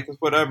 But I was like, it's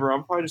whatever.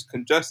 I'm probably just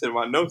congested.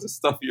 My nose is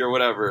stuffy or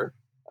whatever.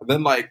 And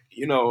then, like,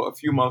 a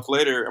few months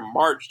later in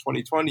March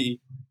 2020,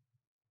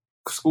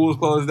 schools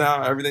closed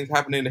down, everything's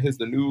happening. It hits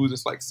the news.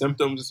 It's like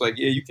symptoms. It's like,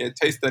 yeah, you can't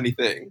taste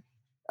anything.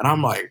 And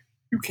I'm like,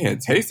 you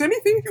can't taste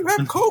anything? You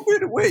have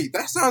COVID? Wait,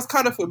 that sounds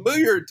kind of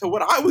familiar to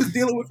what I was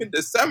dealing with in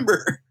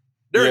December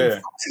during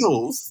yeah,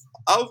 finals.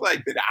 I was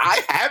like, did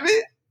I have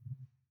it?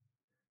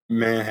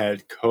 man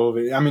had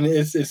COVID. I mean,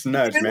 it's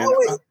nuts, Even man.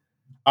 know it.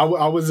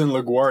 I was in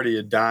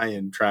LaGuardia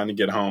dying trying to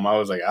get home. I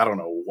was like, I don't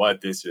know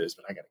what this is,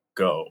 but I gotta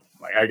go.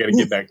 Like, I gotta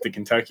get back to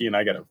Kentucky, and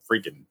I gotta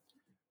freaking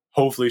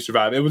hopefully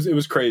survive. It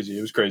was crazy.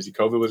 It was crazy.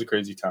 COVID was a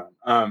crazy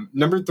time.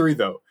 Number three,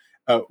 though,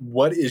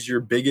 what is your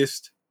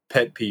biggest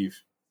pet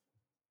peeve?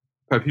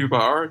 Pet peeve by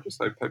art, just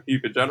like pet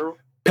peeve in general.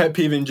 Pet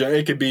peeve in general.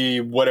 It could be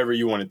whatever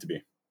you want it to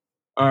be.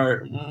 All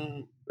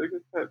right,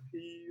 biggest pet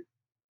peeve.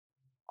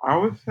 I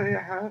would say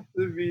it has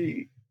to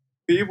be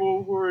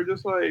people who are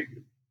just like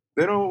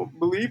they don't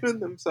believe in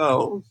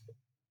themselves.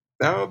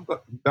 That would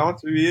bound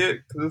to be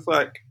it because it's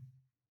like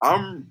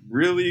I'm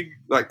really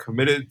like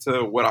committed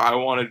to what I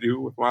want to do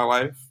with my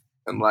life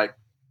and like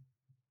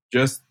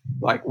just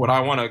like what I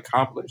want to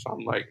accomplish.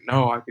 I'm like,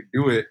 no, I could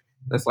do it.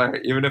 It's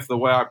like even if the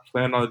way I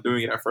plan on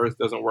doing it at first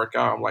doesn't work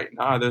out, I'm like,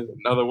 nah, there's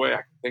another way. I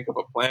can think of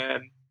a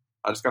plan.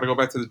 I just got to go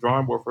back to the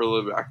drawing board for a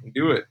little bit. I can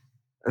do it.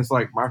 It's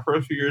like my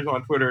first few years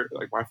on Twitter,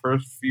 like my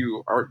first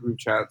few art group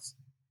chats,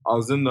 I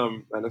was in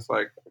them, and it's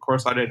like, of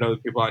course, I didn't know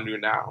the people I knew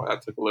now.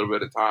 That took a little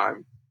bit of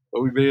time,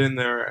 but we'd be in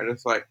there, and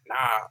it's like,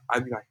 nah,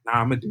 I'd be like, nah,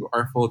 I'm gonna do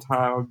art full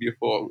time. I'll be a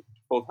full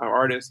time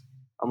artist.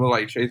 I'm gonna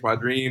like chase my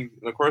dreams,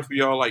 and of course,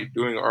 we all like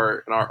doing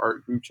art in our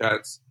art group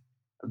chats.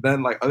 And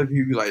then like other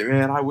people be like,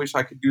 man, I wish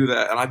I could do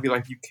that, and I'd be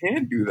like, you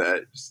can do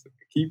that. Just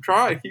keep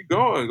trying, keep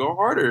going, go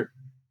harder.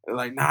 And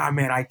like, nah,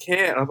 man, I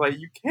can't. I was like,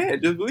 you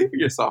can't. Just believe in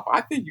yourself.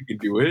 I think you can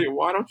do it.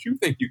 Why don't you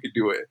think you can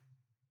do it?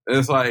 And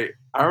it's like,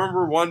 I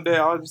remember one day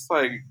I was just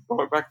like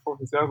going back and forth.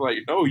 I was like,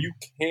 no, you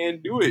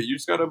can do it. You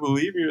just got to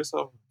believe in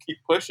yourself. Keep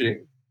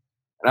pushing.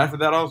 And after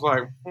that, I was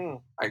like,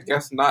 I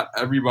guess not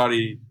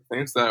everybody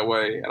thinks that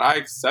way. And I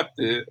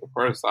accepted it. Of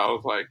course, I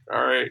was like,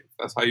 all right,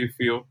 that's how you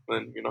feel.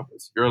 Then,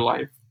 it's your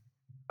life.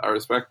 I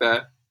respect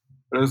that.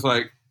 But it's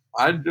like,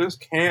 I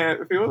just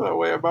can't feel that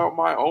way about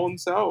my own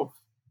self.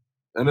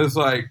 And it's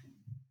like,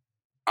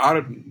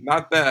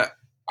 not that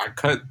I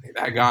cut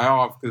that guy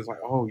off because like,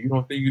 oh, you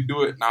don't think you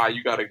do it? Nah,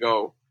 you got to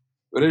go.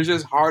 But it's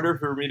just harder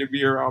for me to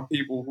be around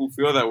people who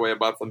feel that way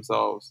about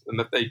themselves and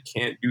that they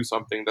can't do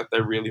something that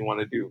they really want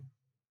to do.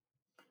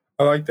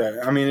 I like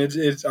that. I mean,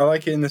 it's I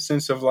like it in the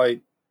sense of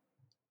like,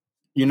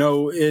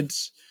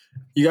 it's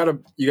you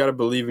gotta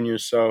believe in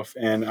yourself.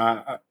 And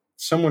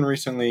someone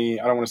recently,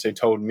 I don't want to say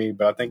told me,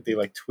 but I think they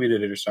like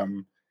tweeted it or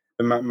something.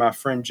 And my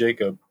friend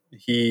Jacob,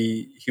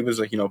 he was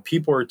like,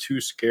 people are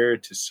too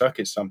scared to suck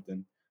at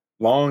something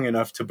long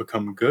enough to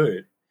become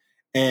good.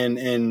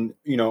 And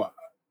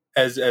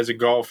as a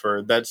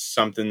golfer, that's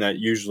something that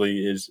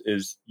usually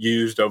is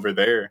used over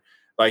there.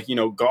 Like,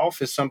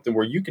 golf is something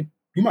where you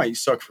might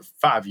suck for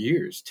 5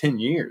 years, 10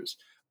 years.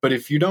 But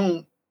if you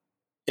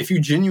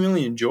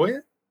genuinely enjoy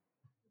it,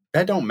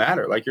 that don't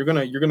matter. Like you're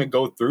gonna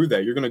go through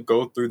that. You're gonna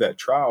go through that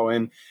trial.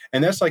 And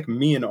that's like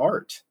me in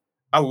art.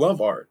 I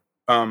love art.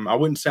 I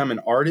wouldn't say I'm an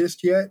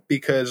artist yet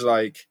because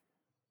like,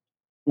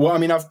 well, I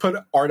mean, I've put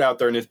art out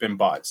there and it's been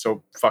bought.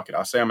 So fuck it.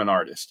 I'll say I'm an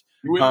artist.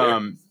 You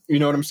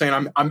know what I'm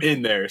saying? I'm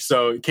in there,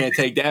 so you can't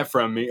take that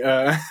from me.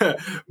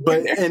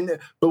 But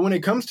when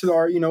it comes to the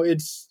art,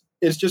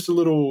 it's just a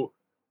little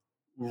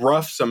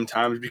rough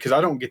sometimes because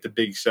I don't get the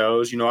big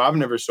sales. I've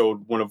never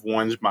sold one of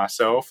ones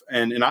myself,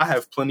 and I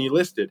have plenty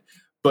listed.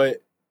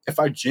 But if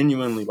I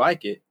genuinely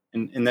like it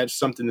and that's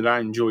something that I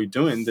enjoy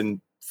doing,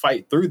 then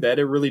fight through that.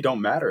 It really don't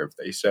matter if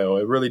they sell.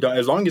 It really don't.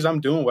 As long as I'm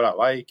doing what I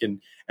like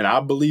and I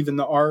believe in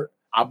the art,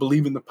 I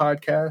believe in the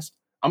podcast,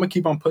 I'm gonna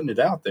keep on putting it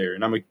out there,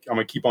 and I'm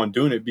gonna keep on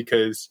doing it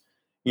because,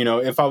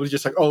 if I was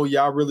just like, oh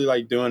yeah, I really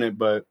like doing it,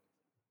 but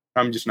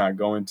I'm just not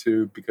going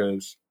to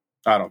because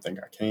I don't think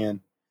I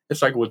can.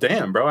 It's like, well,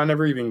 damn, bro, I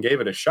never even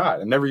gave it a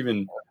shot. I never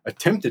even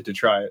attempted to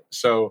try it.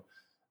 So,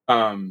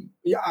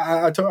 yeah,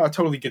 I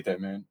totally get that,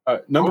 man.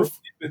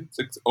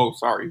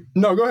 Sorry.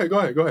 No, go ahead.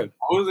 I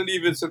wasn't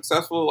even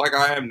successful like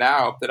I am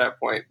now up to that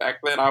point.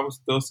 Back then, I was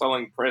still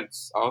selling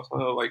prints. I was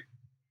selling like,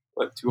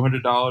 what,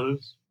 $200,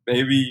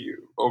 maybe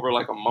over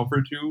like a month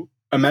or two.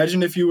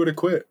 Imagine if you would have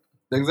quit.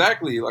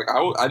 Exactly. Like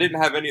I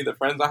didn't have any of the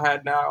friends I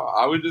had now.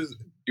 I was just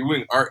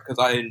doing art because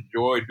I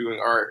enjoy doing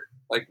art.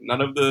 Like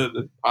none of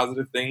the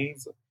positive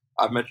things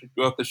I've mentioned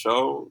throughout the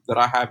show that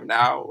I have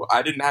now,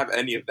 I didn't have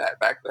any of that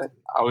back then.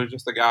 I was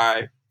just a guy,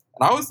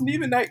 and I wasn't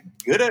even that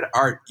good at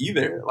art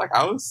either. Like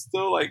I was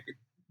still like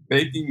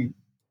making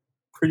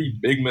pretty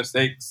big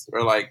mistakes,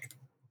 or like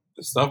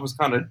the stuff was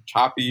kind of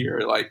choppy,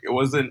 or like it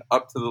wasn't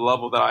up to the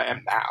level that I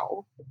am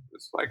now.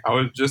 It's like I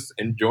was just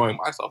enjoying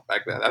myself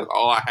back then. That's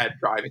all I had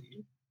driving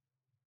me.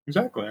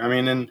 Exactly. I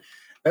mean, and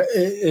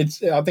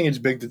I think it's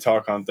big to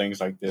talk on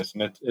things like this,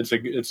 and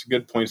it's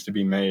good points to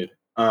be made.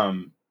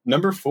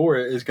 Number 4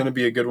 is going to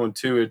be a good one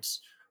too.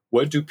 It's,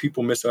 what do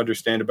people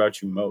misunderstand about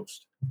you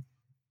most?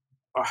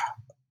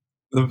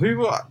 The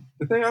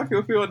thing I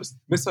feel people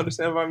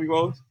misunderstand about me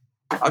most,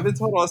 I've been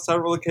told on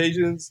several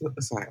occasions,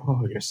 it's like,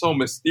 oh, you're so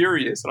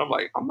mysterious. And I'm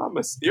like, I'm not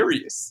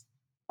mysterious.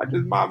 I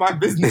just mind my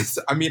business.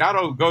 I mean, I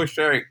don't go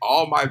sharing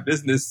all my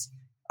business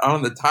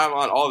on the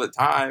timeline all the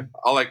time.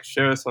 I'll like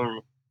share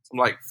some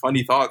like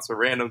funny thoughts or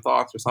random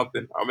thoughts or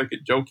something. I'll make a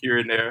joke here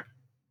and there.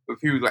 But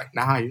people are like,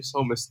 nah, you're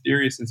so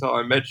mysterious until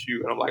I met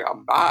you. And I'm like,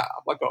 I'm not.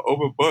 I'm like an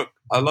overbook.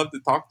 I love to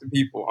talk to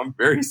people. I'm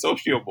very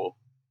sociable.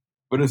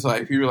 But it's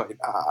like, people are like,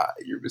 nah,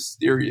 you're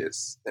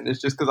mysterious. And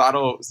it's just because I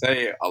don't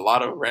say a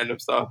lot of random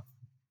stuff.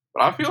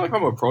 But I feel like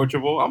I'm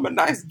approachable. I'm a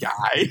nice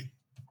guy.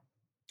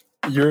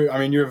 You're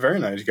a very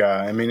nice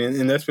guy. I mean,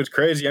 and that's what's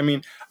crazy. I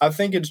mean, I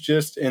think it's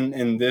just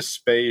in this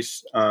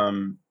space,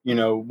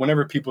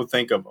 whenever people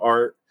think of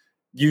art,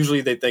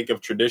 usually they think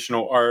of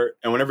traditional art.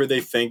 And whenever they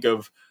think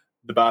of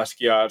the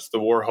Basquiat's, the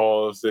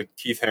Warhols, the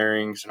Keith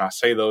Harings, and I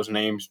say those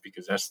names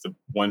because that's the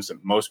ones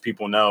that most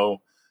people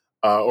know,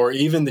 or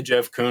even the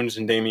Jeff Koons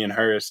and Damien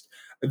Hirst,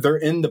 they're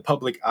in the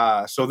public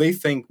eye. So they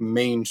think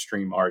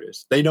mainstream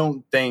artists. They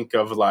don't think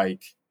of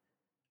like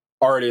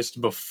artists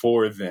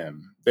before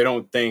them. They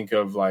don't think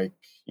of like,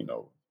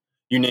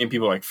 you name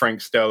people like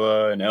Frank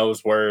Stella and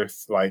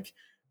Ellsworth, like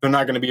they're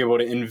not going to be able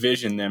to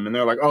envision them. And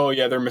they're like, oh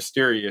yeah, they're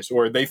mysterious.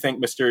 Or they think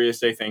mysterious,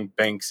 they think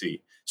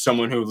Banksy,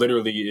 someone who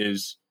literally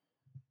is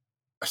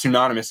a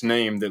synonymous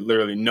name that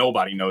literally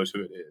nobody knows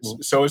who it is.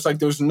 Mm-hmm. So it's like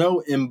there's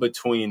no in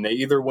between. They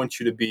either want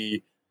you to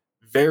be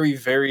very,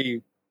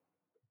 very,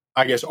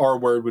 I guess our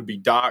word would be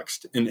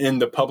doxed and in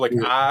the public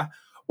eye,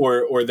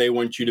 or they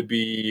want you to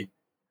be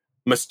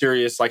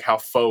mysterious, like how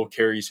Foe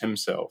carries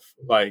himself.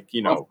 Like,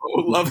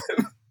 love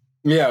him.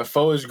 Yeah,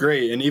 Foe is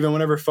great. And even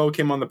whenever Foe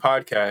came on the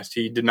podcast,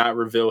 he did not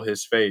reveal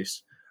his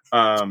face.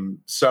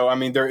 So, I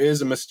mean, there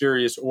is a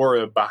mysterious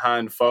aura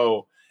behind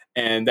Foe.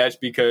 And that's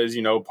because,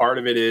 part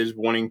of it is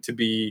wanting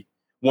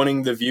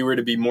the viewer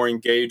to be more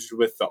engaged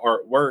with the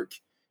artwork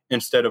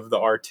instead of the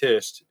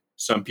artist.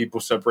 Some people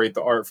separate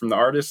the art from the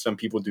artist, some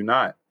people do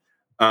not.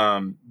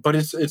 But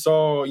it's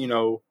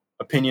all,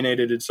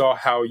 opinionated. It's all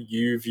how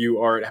you view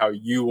art, how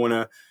you want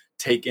to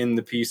take in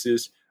the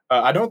pieces.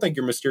 I don't think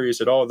you're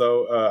mysterious at all,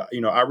 though.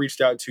 I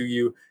reached out to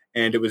you,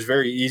 and it was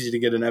very easy to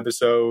get an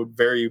episode.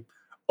 Very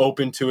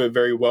open to it,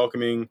 very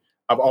welcoming.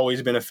 I've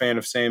always been a fan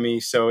of Sammy,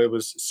 so it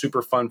was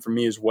super fun for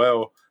me as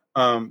well.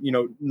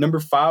 Number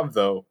 5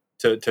 though,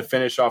 to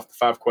finish off the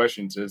 5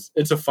 questions is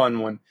it's a fun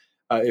one.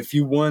 If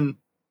you won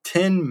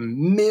 $10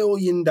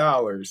 million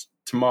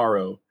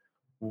tomorrow,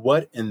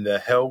 what in the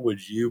hell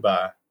would you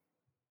buy?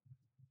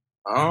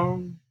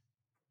 I'm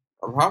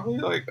probably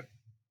like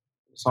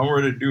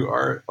somewhere to do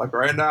art. Like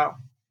right now,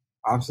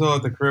 I'm still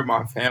at the crib with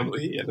my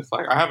family, and it's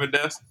like I have a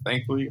desk.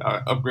 Thankfully,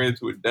 I upgraded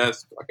to a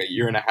desk like a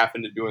year and a half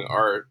into doing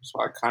art,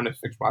 so I kind of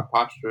fixed my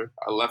posture.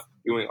 I left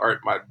doing art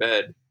in my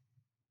bed,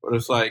 but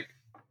it's like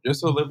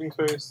just a living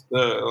space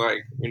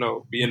to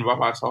being by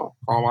myself,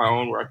 on my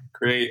own, where I can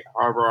create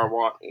however I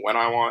want, when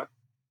I want,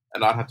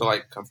 and not have to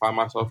like confine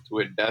myself to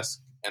a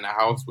desk in a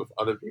house with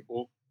other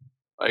people.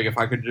 Like if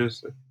I could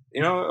just,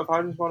 if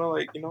I just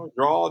want to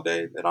draw all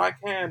day, then I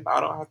can. I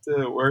don't have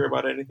to worry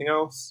about anything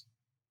else.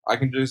 I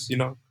can just,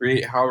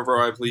 create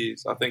however I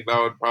please. I think that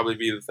would probably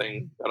be the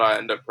thing that I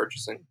end up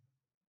purchasing.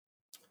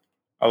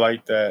 I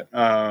like that.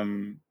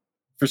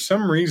 For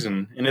some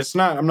reason, and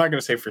I'm not going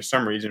to say for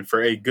some reason,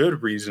 for a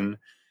good reason,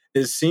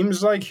 it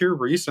seems like here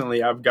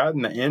recently I've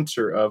gotten the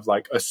answer of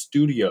like a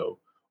studio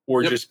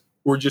or Yep.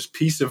 just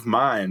peace of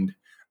mind.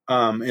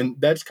 And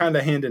that's kind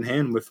of hand in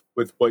hand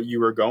with what you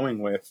were going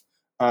with.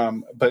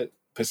 But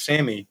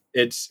Sammy,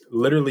 it's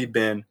literally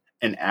been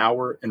an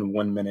hour and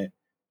 1 minute.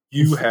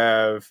 You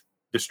have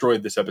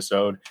destroyed this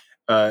episode,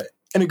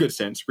 in a good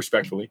sense,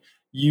 respectfully.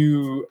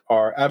 You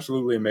are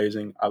absolutely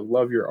amazing. I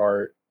love your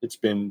art. It's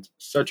been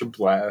such a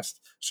blast.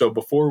 So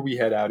before we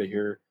head out of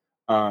here,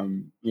 I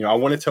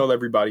want to tell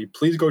everybody,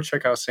 please go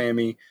check out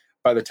Sammy.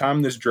 By the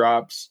time this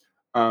drops,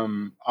 I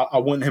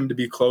want him to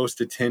be close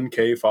to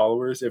 10K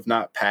followers, if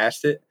not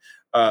past it.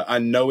 I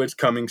know it's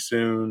coming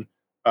soon.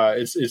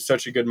 It's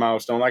such a good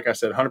milestone. Like I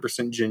said,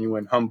 100%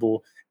 genuine,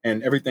 humble,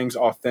 and everything's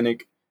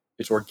authentic.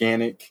 It's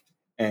organic.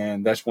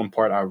 And that's one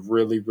part I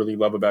really, really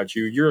love about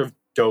you. You're a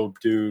dope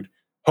dude.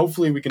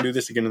 Hopefully we can do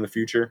this again in the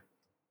future.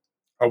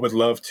 I would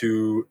love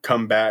to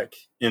come back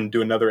and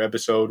do another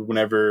episode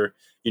whenever,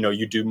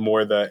 you do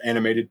more of the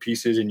animated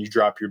pieces and you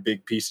drop your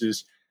big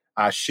pieces.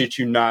 I shit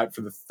you not,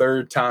 for the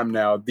third time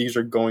now, these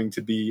are going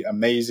to be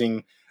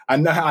amazing. I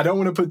don't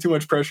want to put too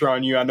much pressure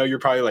on you. I know you're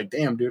probably like,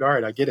 damn, dude, all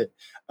right, I get it.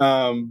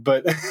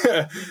 But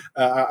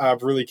I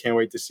really can't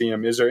wait to see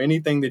them. Is there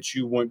anything that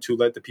you want to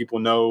let the people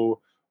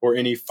know, or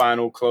any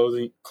final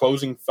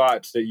closing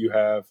thoughts that you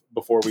have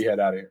before we head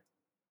out of here?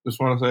 Just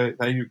want to say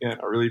thank you again.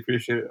 I really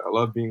appreciate it. I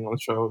love being on the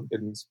show,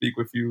 getting to speak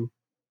with you.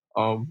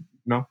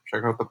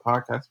 Check out the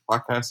podcast.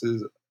 Podcast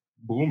is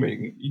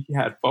booming. He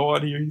had Foe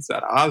on here. He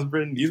said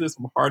Osborne. These are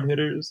some hard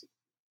hitters.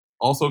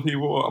 Also,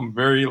 people I'm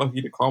very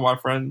lucky to call my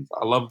friends.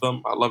 I love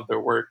them. I love their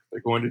work.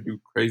 They're going to do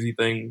crazy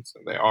things,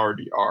 and they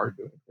already are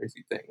doing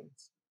crazy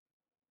things.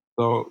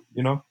 So,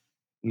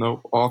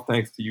 all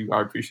thanks to you.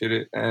 I appreciate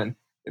it. And,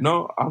 I'm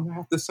going to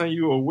have to send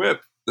you a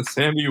whip. The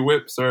Sammy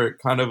whips are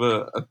kind of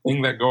a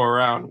thing that go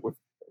around with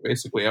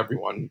basically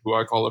everyone who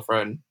I call a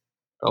friend,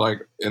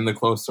 like in the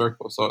close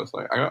circle. So it's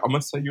like, I'm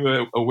going to send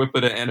you a whip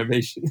of the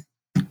animation.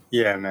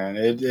 Yeah, man.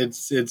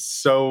 It's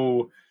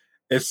so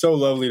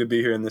lovely to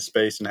be here in this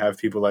space and have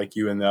people like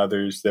you and the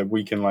others that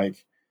we can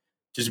like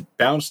just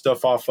bounce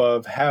stuff off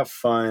of, have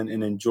fun,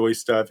 and enjoy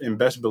stuff. And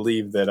best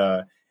believe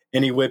that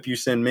any whip you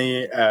send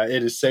me,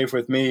 it is safe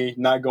with me,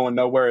 not going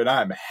nowhere, and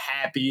I'm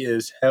happy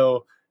as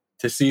hell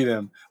to see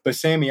them. But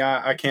Sammy,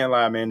 I can't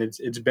lie, man.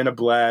 It's been a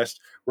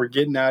blast. We're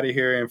getting out of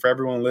here, and for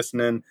everyone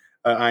listening,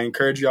 I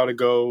encourage y'all to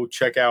go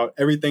check out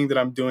everything that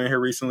I'm doing here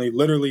recently.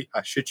 Literally,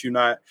 I shit you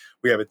not.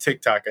 We have a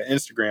TikTok, an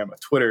Instagram, a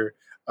Twitter,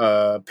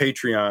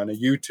 Patreon, a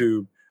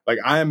YouTube. Like,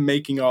 I am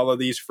making all of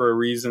these for a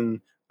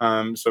reason.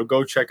 So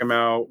go check them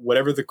out.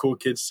 Whatever the cool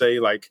kids say,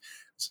 like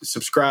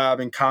subscribe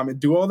and comment,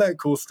 do all that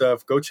cool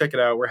stuff. Go check it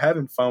out. We're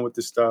having fun with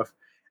this stuff.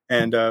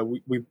 And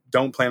we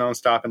don't plan on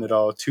stopping at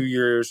all. 2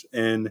 years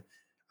in,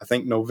 I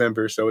think,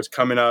 November. So it's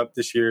coming up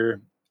this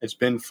year. It's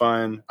been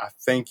fun. I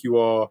thank you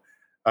all.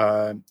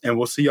 And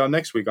we'll see y'all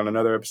next week on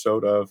another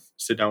episode of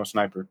Sit Down with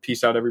Sniper.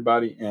 Peace out,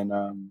 everybody.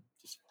 And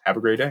just have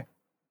a great day.